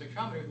from those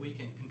spectrometers, we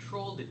can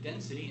control the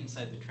density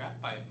inside the trap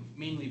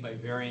mainly by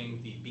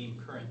varying the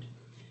beam current.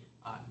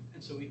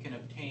 And so we can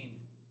obtain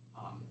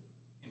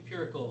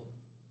empirical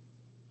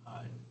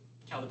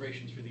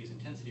calibrations for these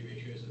intensity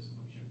ratios as a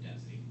function of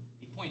density.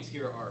 The points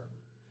here are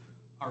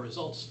our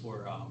results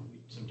for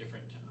some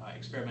different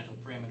experimental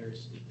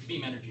parameters.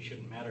 Beam energy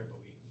shouldn't matter, but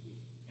we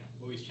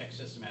always check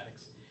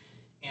systematics.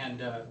 And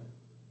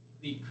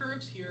the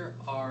curves here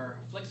are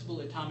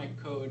flexible atomic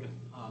code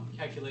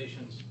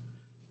calculations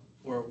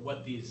for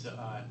what these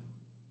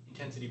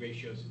intensity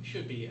ratios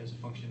should be as a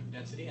function of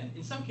density. And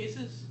in some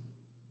cases,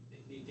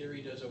 the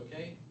theory does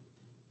okay,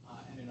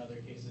 and in other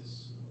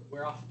cases,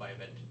 we're off by a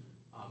bit.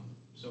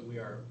 So we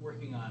are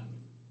working on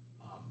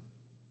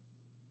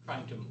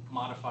trying to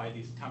modify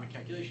these atomic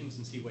calculations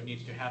and see what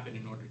needs to happen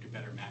in order to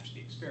better match the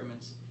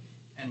experiments,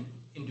 and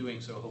in doing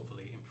so,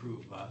 hopefully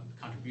improve the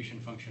contribution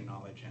function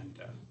knowledge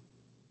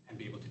and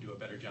be able to do a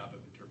better job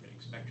of interpreting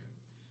spectra.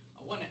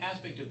 One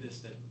aspect of this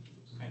that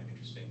is kind of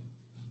interesting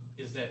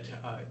is that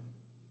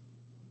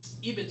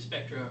EBIT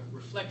spectra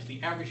reflect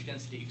the average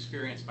density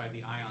experienced by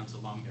the ions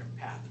along their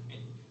path.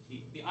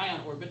 And the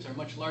ion orbits are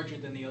much larger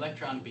than the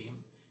electron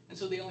beam, and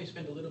so they only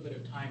spend a little bit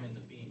of time in the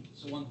beam.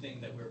 So one thing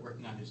that we're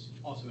working on is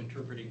also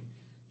interpreting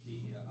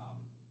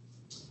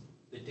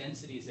the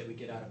densities that we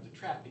get out of the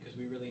trap, because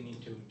we really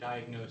need to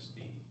diagnose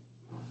the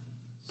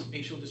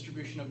spatial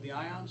distribution of the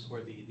ions,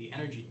 or the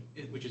energy,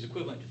 which is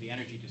equivalent to the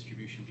energy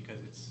distribution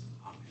because it's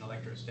an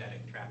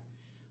electrostatic trap.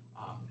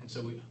 And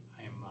so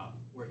I am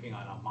working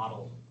on a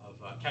model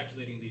of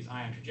calculating these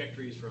ion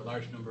trajectories for a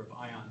large number of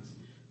ions,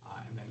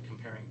 and then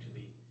comparing to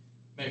the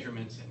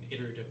measurements and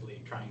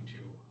iteratively trying to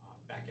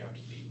back out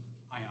the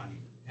ion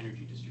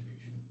energy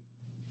distribution.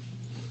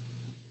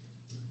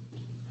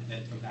 And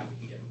then from that we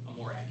can get a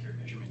more accurate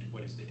measurement of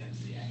what is the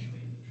density actually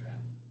in the trap.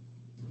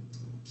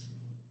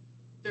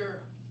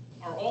 There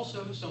are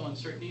also some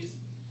uncertainties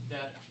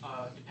that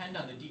depend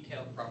on the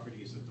detailed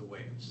properties of the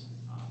waves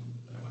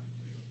that I want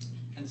to do.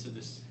 And so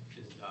this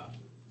is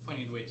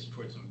pointing the way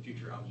towards some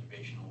future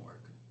observational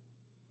work.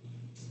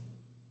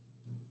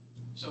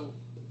 So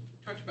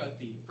talked about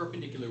the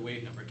perpendicular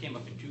wave number. It came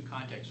up in two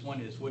contexts.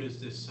 One is, what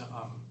is this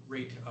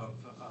rate of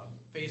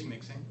phase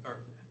mixing,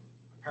 or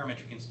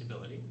parametric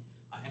instability,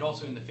 and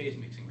also in the phase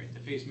mixing rate. The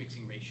phase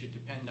mixing rate should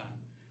depend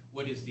on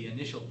what is the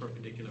initial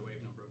perpendicular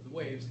wave number of the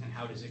waves, and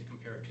how does it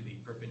compare to the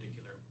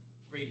perpendicular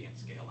gradient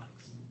scale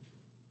lengths.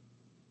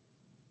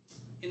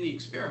 In the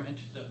experiment,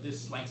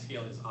 this length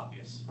scale is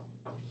obvious.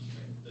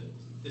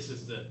 This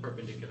is the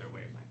perpendicular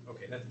wavelength.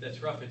 Okay,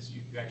 that's rough.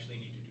 You actually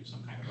need to do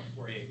some kind of a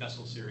Fourier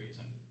Bessel series,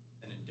 and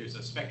then there's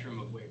a spectrum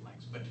of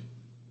wavelengths, but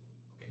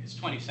okay, it's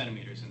 20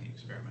 centimeters in the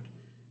experiment.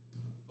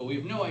 But we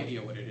have no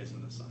idea what it is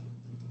in the sun.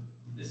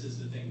 This is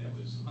the thing that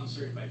was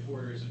uncertain by 4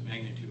 orders of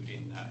magnitude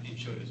in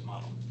Shoda's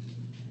model.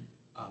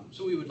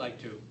 So we would like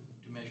to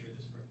measure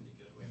this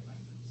perpendicular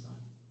wavelength of the sun.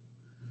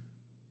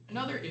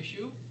 Another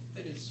issue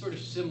that is sort of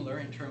similar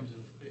in terms of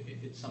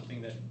it's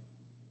something that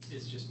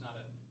is just not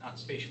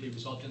spatially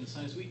resolved in the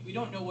sun is we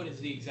don't know what is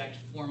the exact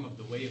form of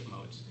the wave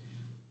modes.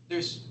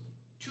 There's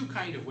two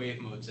kind of wave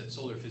modes that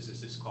solar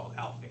physicists call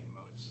Alfven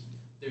modes.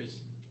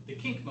 There's the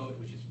kink mode,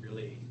 which is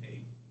really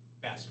a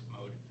fast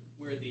mode,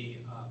 where the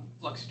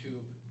flux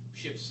tube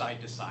shifts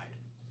side to side.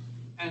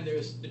 And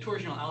there's the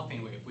torsional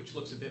Alfven wave, which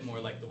looks a bit more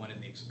like the one in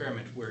the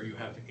experiment, where you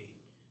have a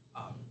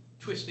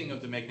twisting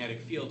of the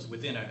magnetic fields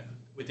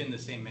within the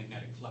same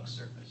magnetic flux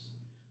surface.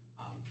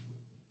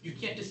 You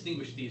can't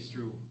distinguish these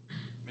through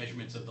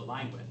measurements of the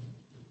line width,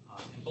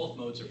 and both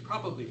modes are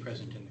probably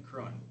present in the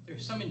corona. There are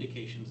some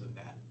indications of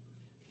that.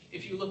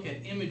 If you look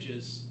at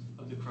images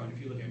of the corona, if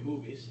you look at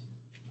movies,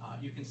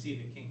 you can see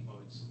the kink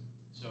modes.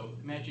 So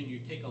imagine you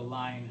take a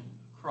line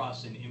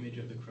across an image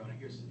of the corona.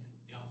 Here's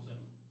the Alfven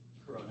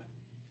corona,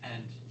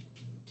 and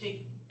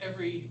take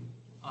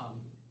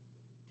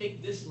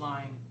this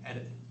line at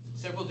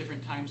several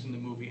different times in the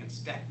movie and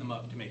stack them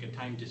up to make a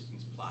time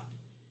distance plot,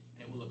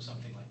 and it will look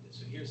something like this.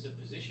 So here's the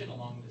position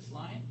along this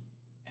line,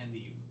 and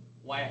the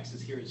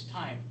y-axis here is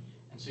time,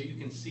 and so you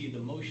can see the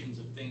motions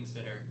of things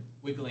that are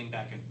wiggling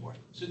back and forth.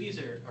 So these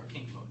are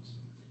kink modes.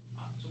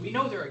 So we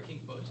know there are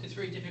kink modes. It's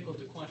very difficult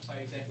to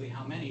quantify exactly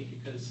how many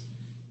because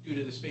due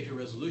to the spatial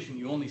resolution,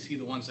 you only see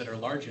the ones that are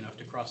large enough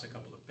to cross a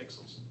couple of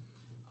pixels.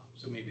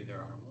 So maybe there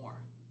are more.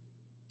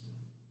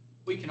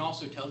 We can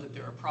also tell that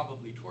there are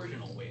probably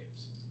torsional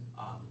waves.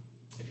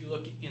 If you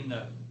look in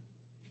the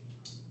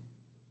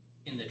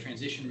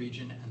transition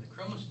region and the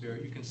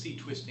chromosphere, you can see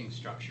twisting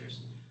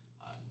structures.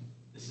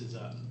 This is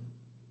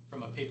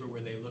from a paper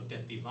where they looked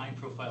at the line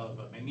profile of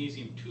a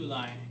magnesium-2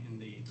 line in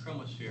the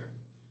chromosphere.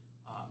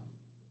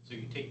 So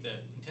you take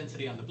the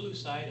intensity on the blue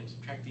side and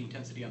subtract the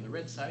intensity on the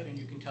red side, and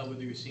you can tell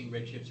whether you're seeing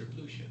red shifts or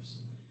blue shifts.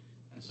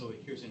 And so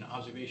here's an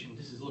observation.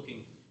 This is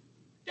looking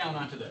down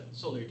onto the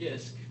solar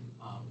disk.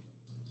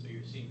 So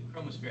you're seeing the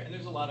chromosphere, and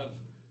there's a lot of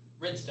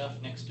red stuff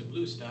next to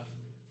blue stuff,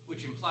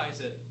 which implies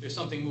that there's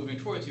something moving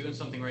towards you and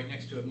something right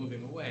next to it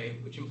moving away,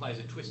 which implies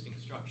a twisting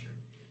structure.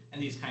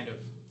 And these kind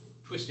of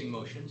twisting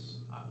motions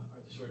are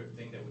the sort of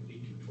thing that would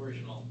lead to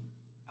torsional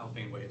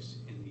Alfven waves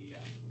in the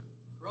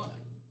corona.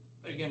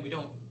 But again, we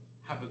don't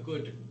have a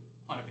good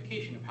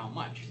quantification of how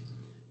much,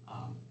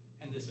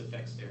 and this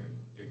affects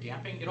their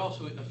damping. It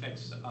also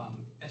affects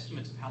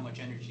estimates of how much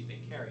energy they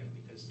carry,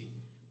 because the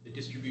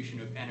distribution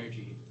of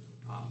energy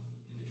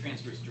in the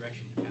transverse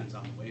direction depends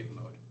on the wave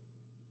mode.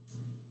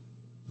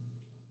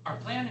 Our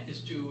plan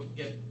is to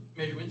get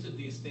measurements of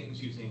these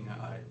things using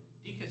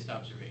DKIST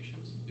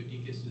observations. So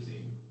DKIST is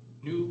a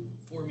new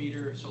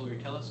 4-meter solar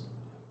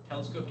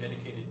telescope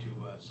dedicated to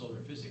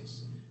solar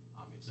physics.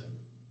 It's a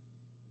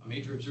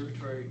major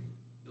observatory,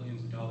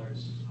 billions of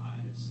dollars,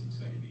 and it's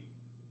going to be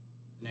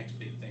the next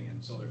big thing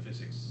in solar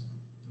physics.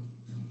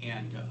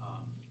 And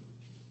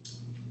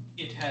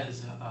it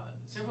has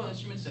several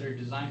instruments that are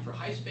designed for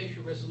high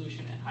spatial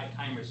resolution and high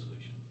time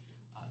resolution.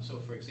 So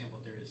for example,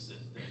 there is the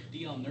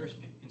DL-NIRS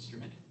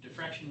instrument,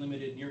 diffraction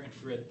limited near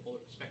infrared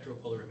spectral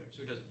polarimeter.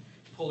 So it does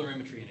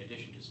polarimetry in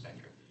addition to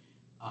spectra.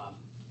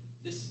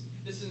 This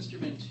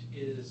instrument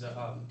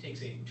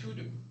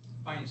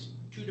finds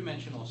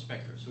two-dimensional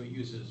spectra. So it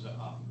uses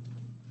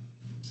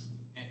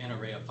an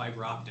array of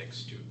fiber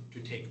optics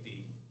to take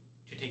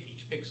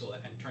each pixel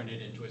and turn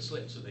it into a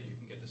slit so that you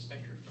can get the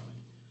spectra from it.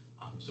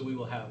 So we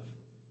will have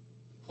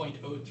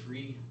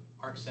 0.03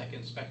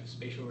 arc-second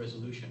spatial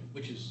resolution,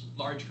 which is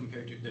large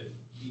compared to the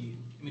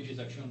images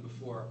I've shown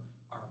before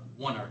are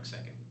 1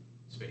 arc-second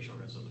spatial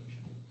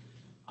resolution.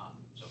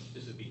 So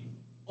this would be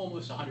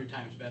almost 100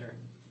 times better,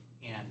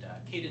 and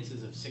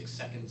cadences of 6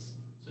 seconds.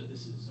 So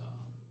this is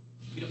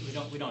we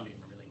don't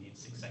even really need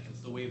 6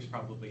 seconds. The waves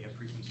probably have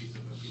frequencies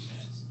of a few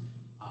minutes.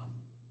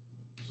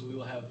 So we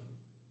will have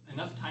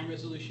enough time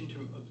resolution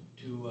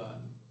to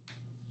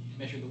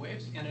measure the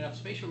waves and enough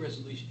spatial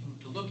resolution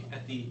to look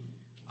at the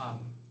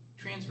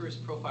transverse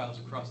profiles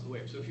across the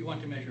wave. So if you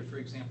want to measure, for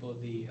example,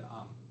 the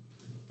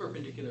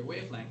perpendicular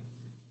wavelength,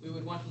 we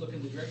would want to look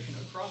in the direction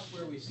across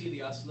where we see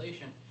the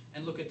oscillation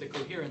and look at the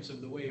coherence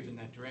of the wave in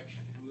that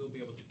direction, and we will be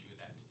able to do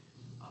that.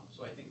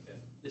 So I think that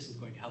this is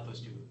going to help us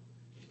to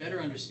better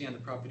understand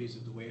the properties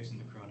of the waves in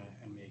the corona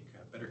and make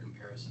better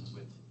comparisons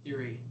with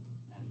theory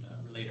and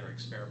relate our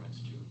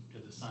experiments to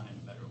the sun in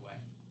a better way.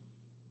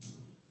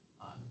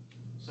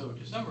 So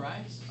to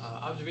summarize,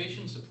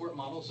 observations support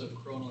models of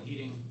coronal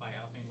heating by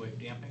Alfven wave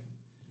damping.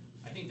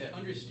 I think that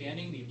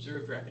understanding the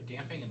observed rapid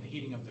damping and the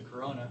heating of the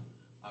corona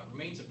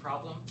remains a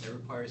problem that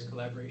requires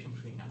collaboration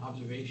between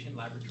observation,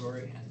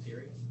 laboratory, and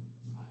theory.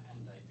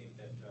 And I think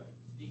that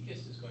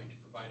DKIST is going to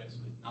provide us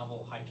with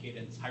novel, high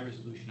cadence, high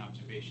resolution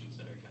observations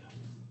that are going to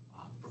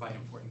provide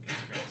important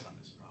constraints on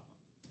this problem.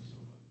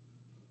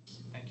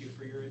 So thank you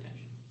for your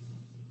attention.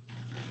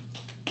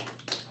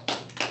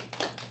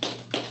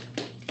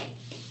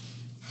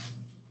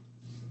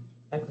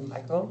 Thank you,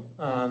 Michael.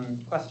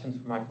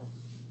 Questions for Michael?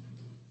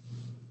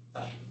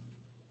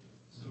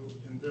 So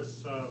in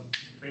this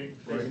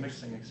phase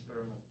mixing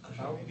experiment,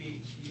 how,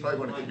 Maybe you Probably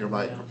want to get your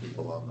mic might, for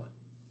people on the.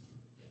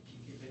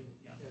 keep it-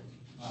 yeah.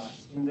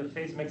 in the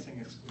phase mixing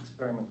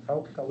experiment,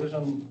 how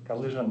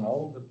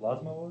collisional the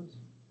plasma was?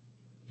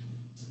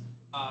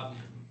 I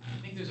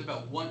think there's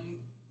about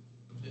one,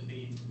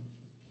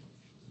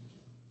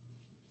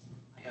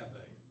 I have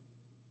a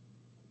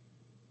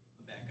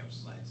backup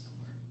slide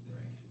somewhere that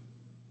I can.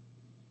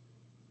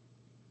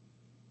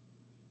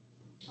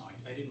 Oh,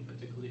 I didn't put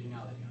the collisionality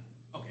on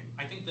it. Okay,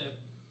 I think the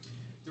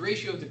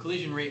ratio of the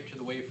collision rate to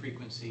the wave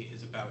frequency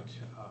is about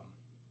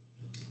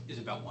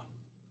 1.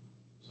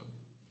 So.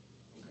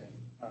 Okay.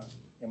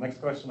 The next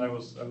question I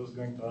was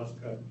going to ask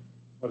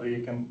whether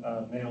you can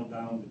nail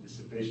down the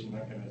dissipation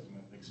mechanism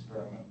in the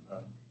experiment.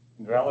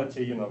 In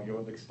reality, you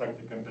would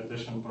expect a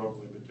competition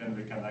probably between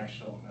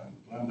reconnection and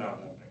Landau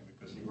damping,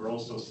 because you were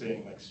also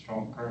seeing like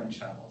strong current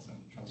channels in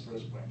the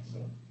transverse plane. So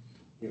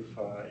if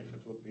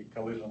it would be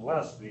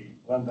collisionless, the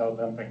Landau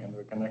damping and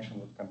reconnection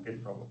would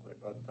compete probably.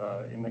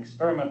 But in the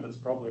experiment, it's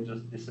probably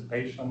just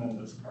dissipation in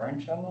these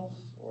current channels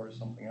or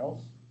something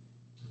else.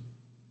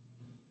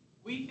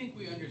 We think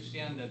we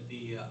understand that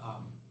the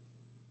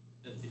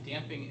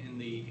damping in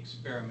the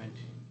experiment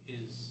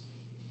is,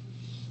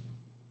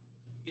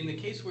 in the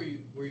case where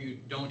you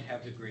don't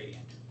have the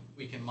gradient,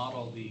 we can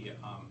model the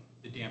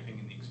damping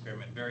in the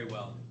experiment very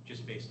well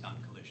just based on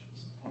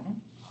collisions. Mm-hmm.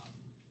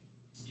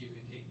 You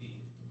can take the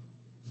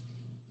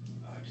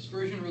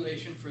dispersion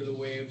relation for the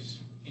waves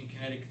in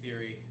kinetic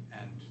theory,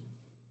 and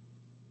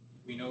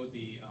we know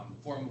the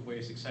form of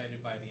waves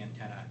excited by the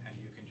antenna, and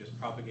you can just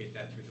propagate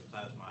that through the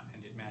plasma,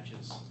 and it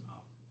matches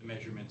the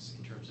measurements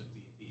in terms of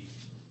the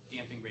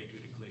damping rate due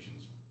to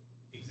collisions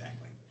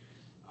exactly.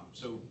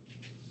 So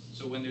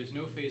when there's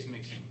no phase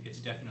mixing, it's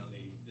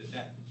definitely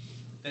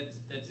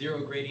that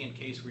zero gradient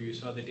case where you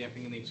saw the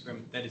damping in the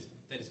experiment, that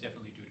is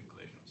definitely due to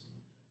collisions.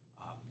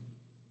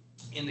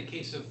 In the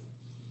case of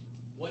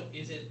what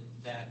is it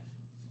that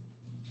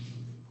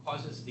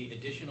causes the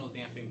additional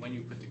damping when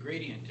you put the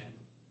gradient in,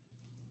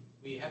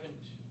 we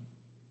haven't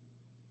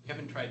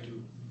tried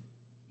to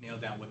nail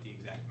down what the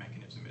exact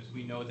mechanism is.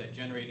 We know that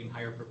generating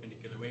higher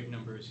perpendicular wave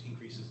numbers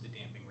increases the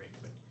damping rate,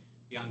 but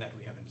beyond that,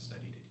 we haven't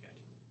studied it yet.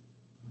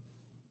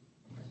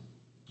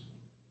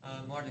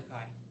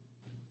 Mordecai.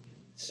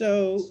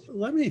 So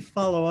let me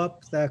follow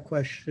up that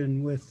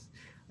question with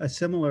a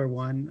similar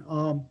one.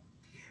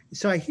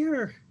 So I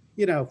hear,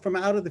 from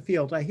out of the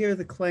field, I hear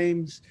the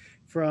claims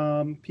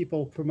from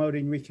people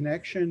promoting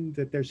reconnection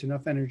that there's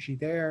enough energy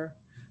there.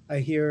 I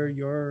hear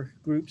your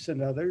groups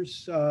and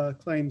others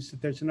claims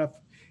that there's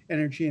enough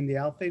energy in the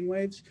Alfven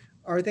waves.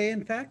 Are they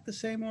in fact the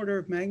same order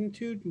of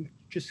magnitude? And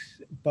just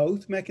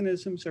both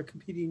mechanisms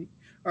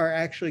are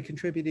actually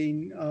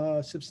contributing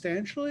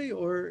substantially,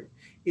 or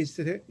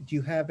do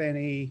you have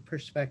any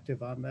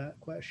perspective on that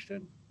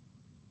question?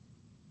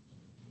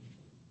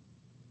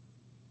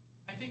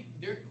 I think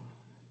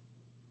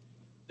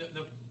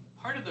the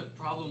part of the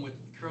problem with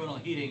coronal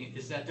heating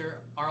is that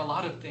there are a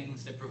lot of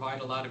things that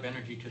provide a lot of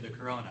energy to the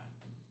corona.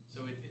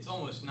 So it's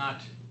almost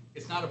not,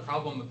 it's not a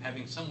problem of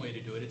having some way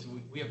to do it.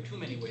 We have too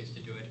many ways to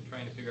do it and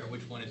trying to figure out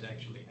which one is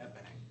actually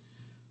happening.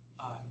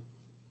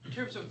 In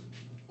terms of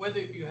whether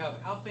you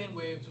have Alfven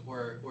waves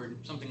or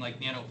something like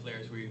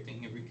nanoflares where you're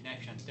thinking of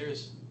reconnection,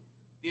 there's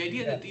the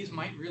idea that these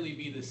might really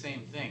be the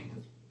same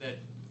thing, that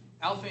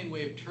Alfven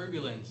wave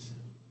turbulence,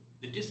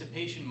 the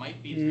dissipation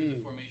might be through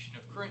the formation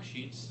of current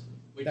sheets,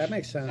 which that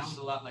makes sense. Sounds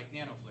a lot like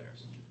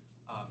nanoflares.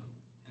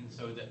 And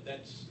so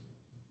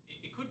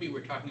it could be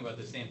we're talking about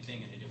the same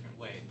thing in a different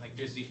way. Like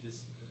there's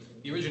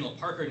the original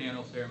Parker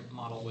nanoflare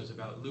model was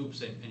about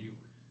loops and you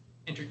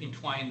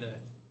entwine the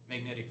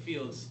magnetic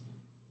fields,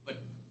 but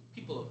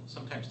people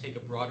sometimes take a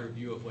broader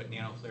view of what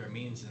nanoflare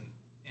means,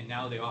 and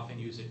now they often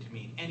use it to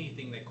mean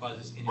anything that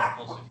causes an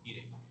impulsive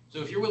heating. So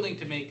if you're willing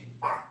to make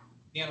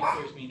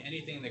nanoflares mean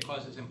anything that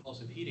causes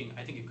impulsive heating,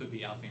 I think it could be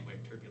Alfven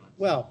wave turbulence.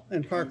 Well, and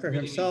If you Parker really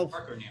mean himself,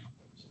 Parker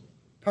nanoflares.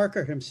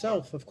 Parker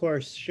himself, of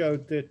course,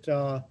 showed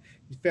that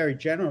very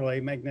generally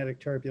magnetic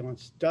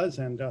turbulence does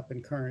end up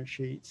in current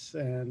sheets,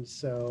 and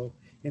so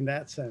in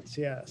that sense,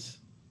 yes.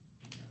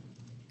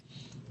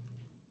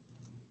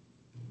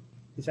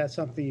 Is that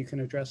something you can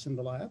address in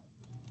the lab?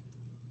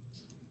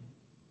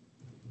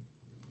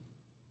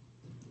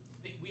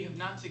 We have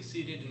not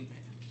succeeded in,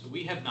 so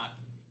we have not,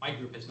 my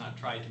group has not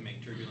tried to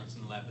make turbulence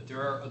in the lab, but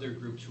there are other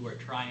groups who are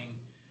trying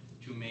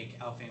to make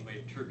Alfven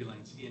wave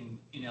turbulence in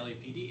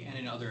LAPD and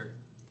in other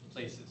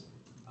places.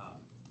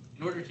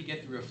 In order to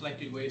get the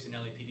reflected waves in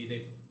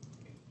LAPD,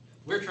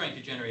 we're trying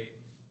to generate,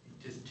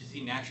 to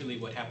see naturally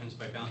what happens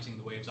by bouncing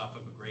the waves off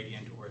of a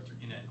gradient or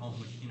in an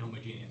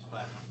inhomogeneous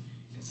plasma.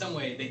 In some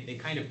way, they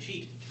kind of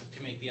cheat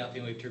to make the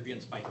Alfven wave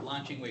turbulence by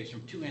launching waves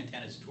from two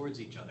antennas towards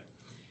each other.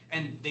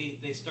 And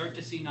they start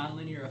to see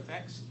nonlinear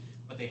effects,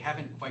 but they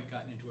haven't quite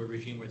gotten into a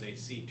regime where they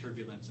see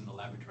turbulence in the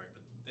laboratory.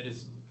 But that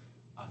is,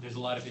 there's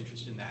a lot of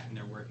interest in that, and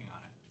they're working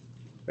on it.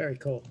 Very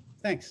cool.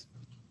 Thanks.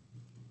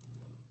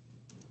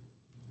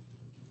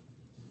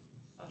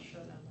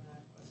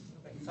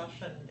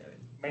 Sasha and David.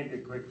 Maybe a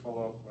quick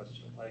follow-up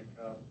question. Like,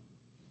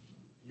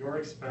 your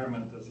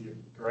experiment, as you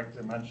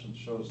correctly mentioned,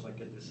 shows like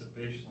a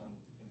dissipation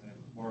in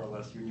a more or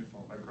less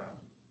uniform background.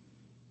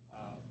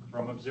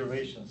 From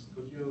observations,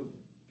 could you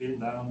pin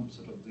down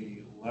sort of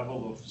the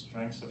level of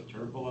strength of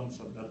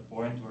turbulence at that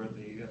point where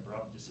the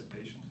abrupt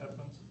dissipation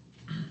happens?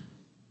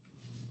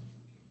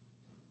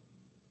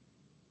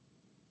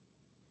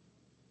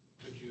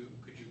 Could you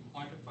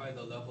quantify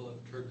the level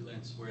of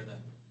turbulence where the,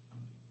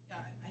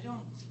 yeah, I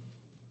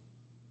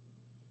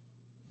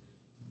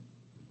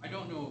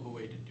don't know of a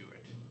way to do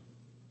it.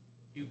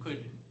 You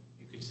could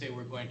say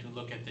we're going to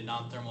look at the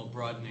non-thermal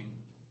broadening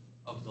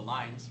of the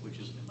lines, which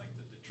is like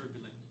the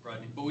turbulent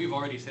broadening, but we've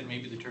already said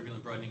maybe the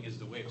turbulent broadening is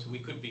the wave, so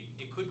it could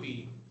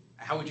be,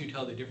 how would you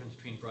tell the difference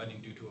between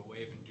broadening due to a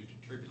wave and due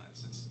to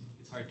turbulence?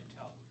 It's hard to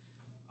tell.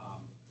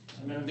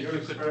 I mean, in your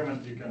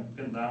experiment, you can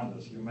pin down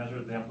this. You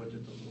measure the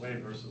amplitude of the wave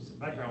versus the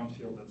background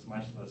field that's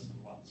much less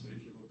than 1. So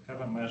if you would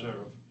have a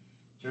measure of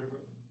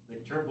the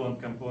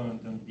turbulent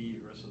component in B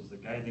versus the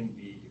guiding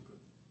B, you could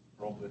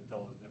probably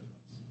tell the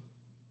difference.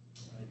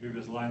 I agree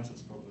with lines,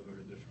 it's probably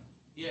very different.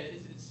 Yeah,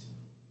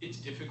 it's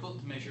difficult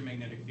to measure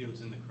magnetic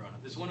fields in the corona.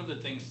 This is one of the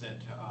things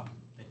that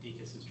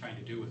DECIS is trying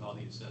to do with all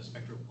these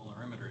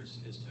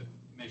spectropolarimeters, is to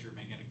measure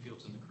magnetic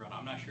fields in the corona.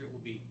 I'm not sure it will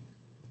be,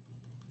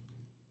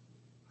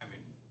 I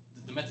mean,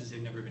 the methods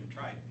have never been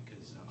tried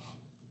because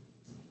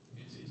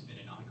it's been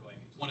an ongoing,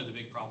 it's one of the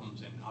big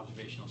problems in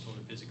observational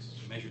solar physics is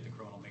to measure the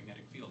coronal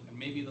magnetic field. And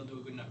maybe they'll do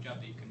a good enough job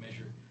that you can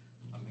measure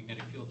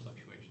magnetic field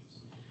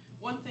fluctuations.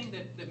 One thing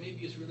that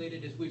maybe is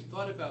related is we've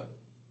thought about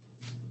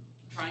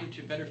trying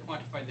to better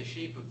quantify the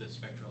shape of the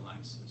spectral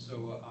lines.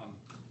 So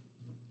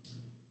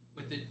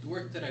with the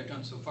work that I've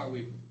done so far,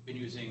 we've been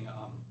using,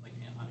 like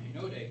on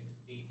Hinode,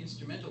 the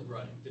instrumental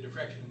broadening, the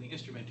diffraction in the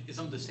instrument is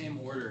of the same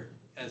order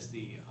as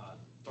the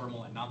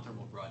thermal and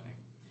non-thermal broadening.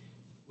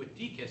 With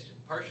DECIS,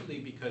 partially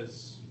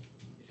because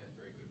it has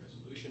very good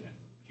resolution and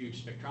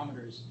huge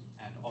spectrometers,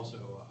 and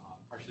also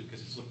partially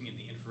because it's looking in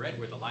the infrared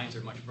where the lines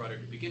are much broader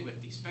to begin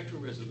with, the spectral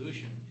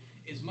resolution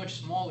is much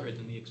smaller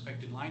than the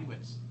expected line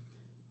widths.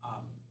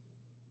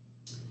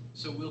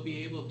 So we'll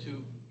be able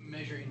to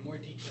measure in more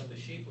detail the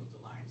shape of the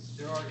lines.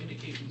 There are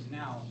indications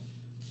now,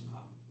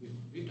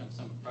 we've done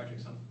some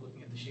projects on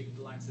looking at the shape of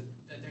the lines,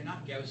 that they're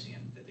not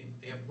Gaussian, that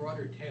they have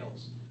broader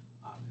tails,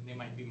 and they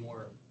might be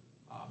more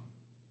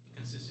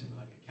consistent with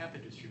like a kappa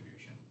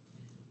distribution.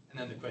 And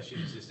then the question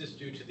is this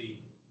due to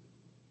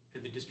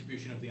the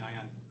distribution of the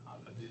ion,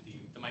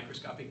 the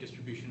microscopic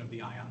distribution of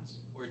the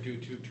ions, or due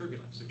to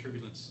turbulence? So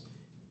turbulence,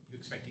 you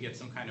expect to get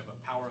some kind of a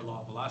power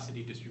law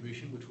velocity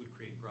distribution, which would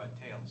create broad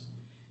tails.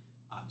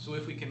 So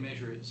if we can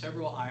measure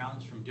several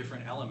ions from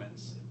different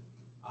elements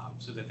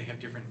so that they have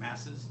different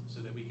masses,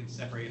 so that we can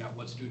separate out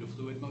what's due to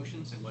fluid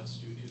motions and what's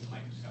due to the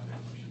microscopic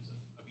motions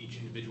of each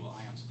individual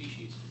ion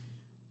species,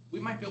 we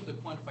might be able to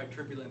quantify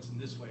turbulence in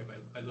this way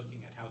by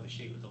looking at how the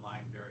shape of the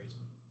line varies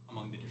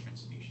among the different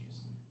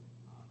species.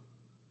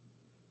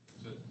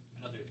 So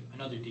another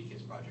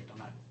DECIS project.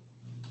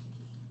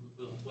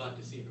 We'll have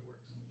to see if it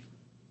works.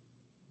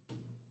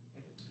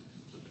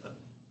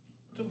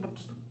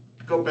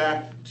 To go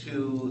back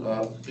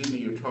to beginning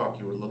of your talk,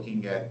 you were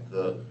looking at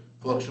the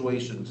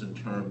fluctuations in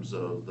terms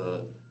of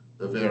the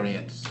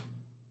variance,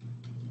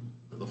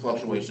 the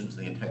fluctuations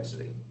in the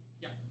intensity.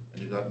 Yeah.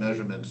 And you got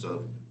measurements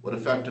of what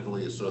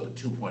effectively is sort of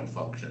the 2-point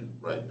function,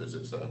 right? Because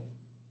it's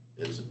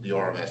the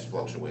RMS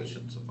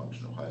fluctuations, a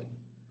function of height.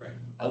 Right.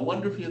 I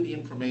wonder if you have the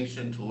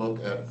information to look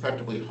at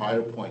effectively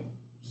higher point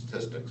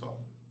statistics.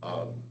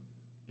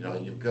 You know,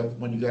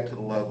 when you get to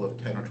the level of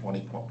 10 or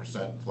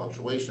 20%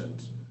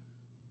 fluctuations,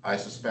 I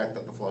suspect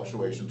that the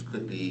fluctuations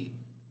could be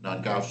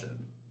non-Gaussian.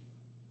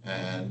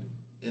 And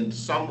in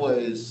some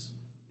ways,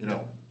 you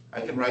know,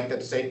 I can write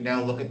that, say,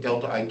 now look at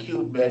delta I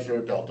cubed, measure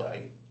delta I,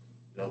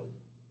 you know,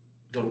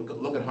 go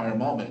look at higher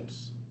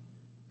moments.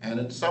 And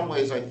in some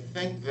ways, I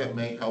think that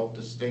may help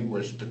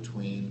distinguish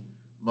between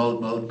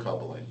mode-mode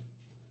coupling,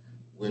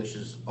 which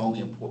is only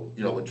important,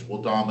 you know, which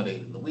will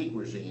dominate in the weak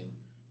regime,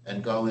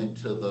 and going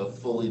to the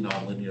fully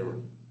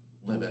nonlinear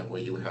limit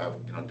where you have,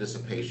 you know,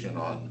 dissipation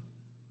on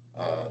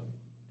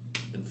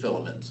in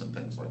filaments and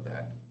things like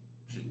that,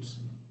 sheets.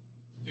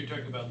 So you're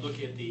talking about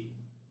look at the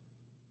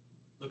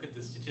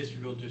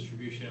statistical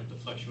distribution of the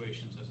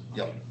fluctuations as a function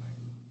Yep. of height.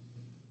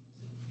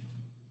 It's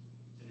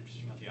an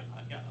interesting idea.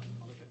 Yeah,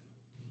 I'll look at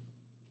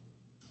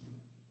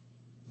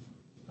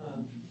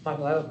it.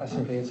 Michael, I have a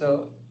question for you.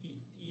 So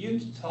you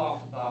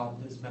talked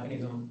about this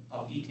mechanism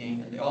of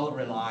heating, and they all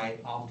rely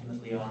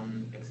ultimately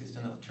on the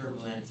existence of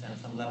turbulence and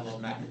some level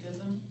of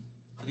magnetism.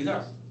 So these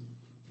are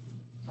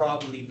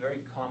probably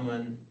very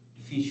common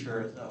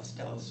features of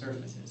stellar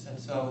surfaces. And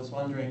so I was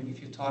wondering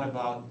if you thought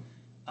about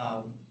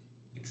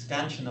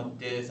extension of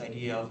this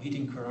idea of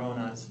heating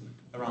coronas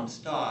around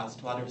stars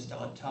to other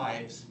stellar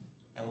types,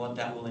 and what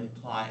that will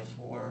imply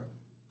for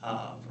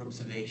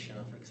observation,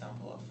 for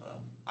example,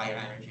 of higher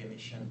energy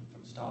emission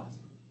from stars.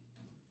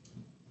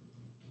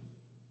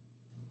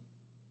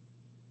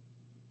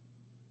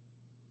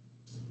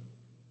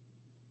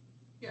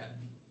 Yeah,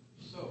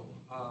 so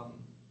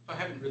I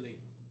haven't really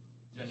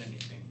done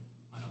anything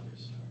on other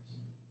stars.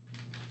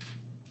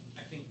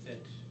 I think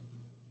that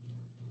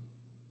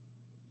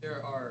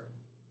there are,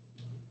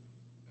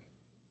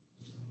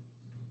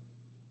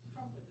 the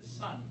problem with the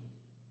sun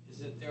is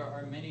that there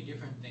are many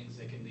different things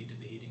that can lead to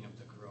the heating of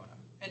the corona.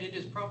 And it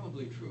is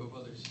probably true of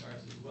other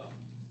stars as well.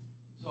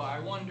 So I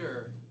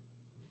wonder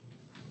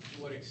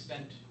to what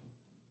extent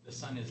the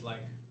sun is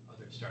like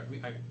other stars.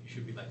 It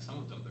should be like some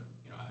of them, but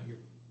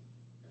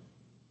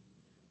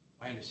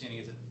my understanding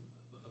is that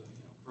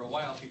for a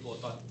while people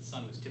thought that the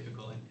sun was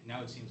typical, and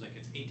now it seems like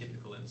it's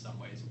atypical in some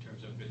ways in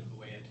terms of the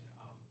way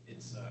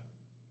its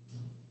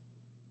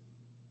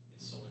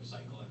solar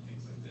cycle and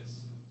things like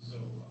this. So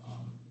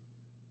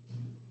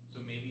so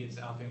maybe it's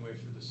Alfven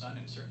waves for the sun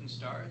in certain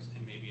stars,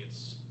 and maybe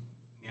it's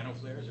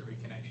nanoflares or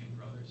reconnection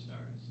for other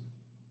stars.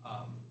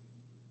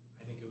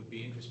 I think it would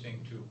be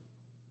interesting to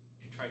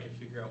try to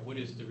figure out what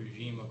is the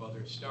regime of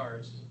other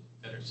stars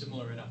that are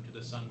similar enough to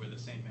the sun where the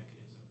same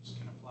mechanisms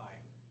can apply.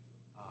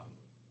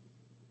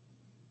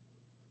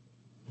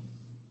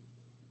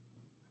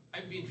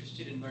 I'd be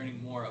interested in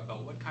learning more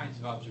about what kinds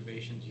of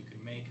observations you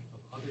can make of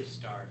other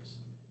stars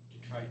to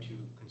try to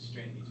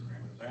constrain these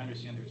parameters. I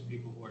understand there's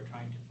people who are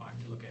trying to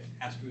look at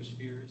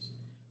astrospheres.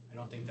 I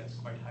don't think that's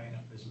quite high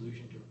enough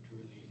resolution to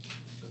really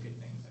look at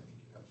things. I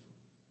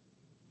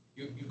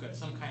think you've got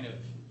some kind of,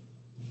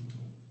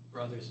 for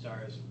other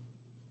stars,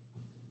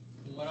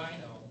 from what I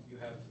know, you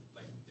have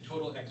like the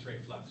total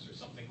X-ray flux or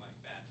something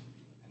like that,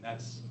 and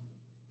that's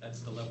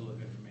the level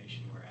of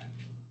information we're at.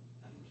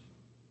 And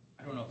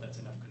I don't know if that's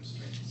enough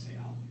constraint to say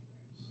Alfven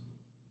waves.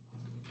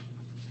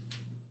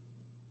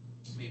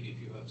 Maybe if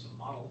you have some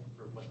model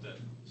for what the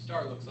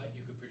star looks like,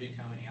 you could predict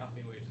how many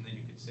Alfven waves, and then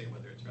you could say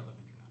whether it's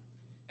relevant or not.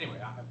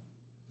 Anyway,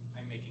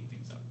 I'm making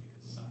things up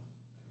because, I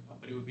don't know,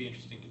 but it would be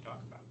interesting to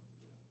talk about.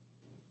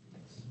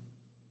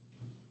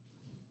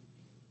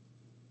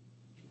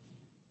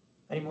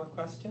 Any more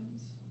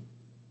questions?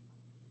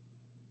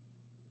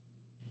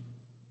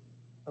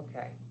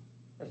 Okay.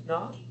 If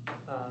not,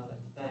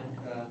 let's thank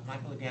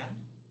Michael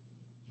again.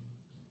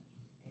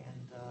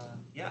 And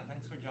yeah,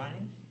 thanks for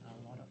joining.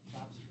 A lot of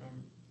claps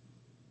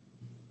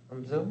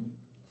from Zoom.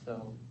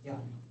 So yeah,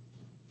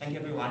 thank you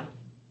everyone.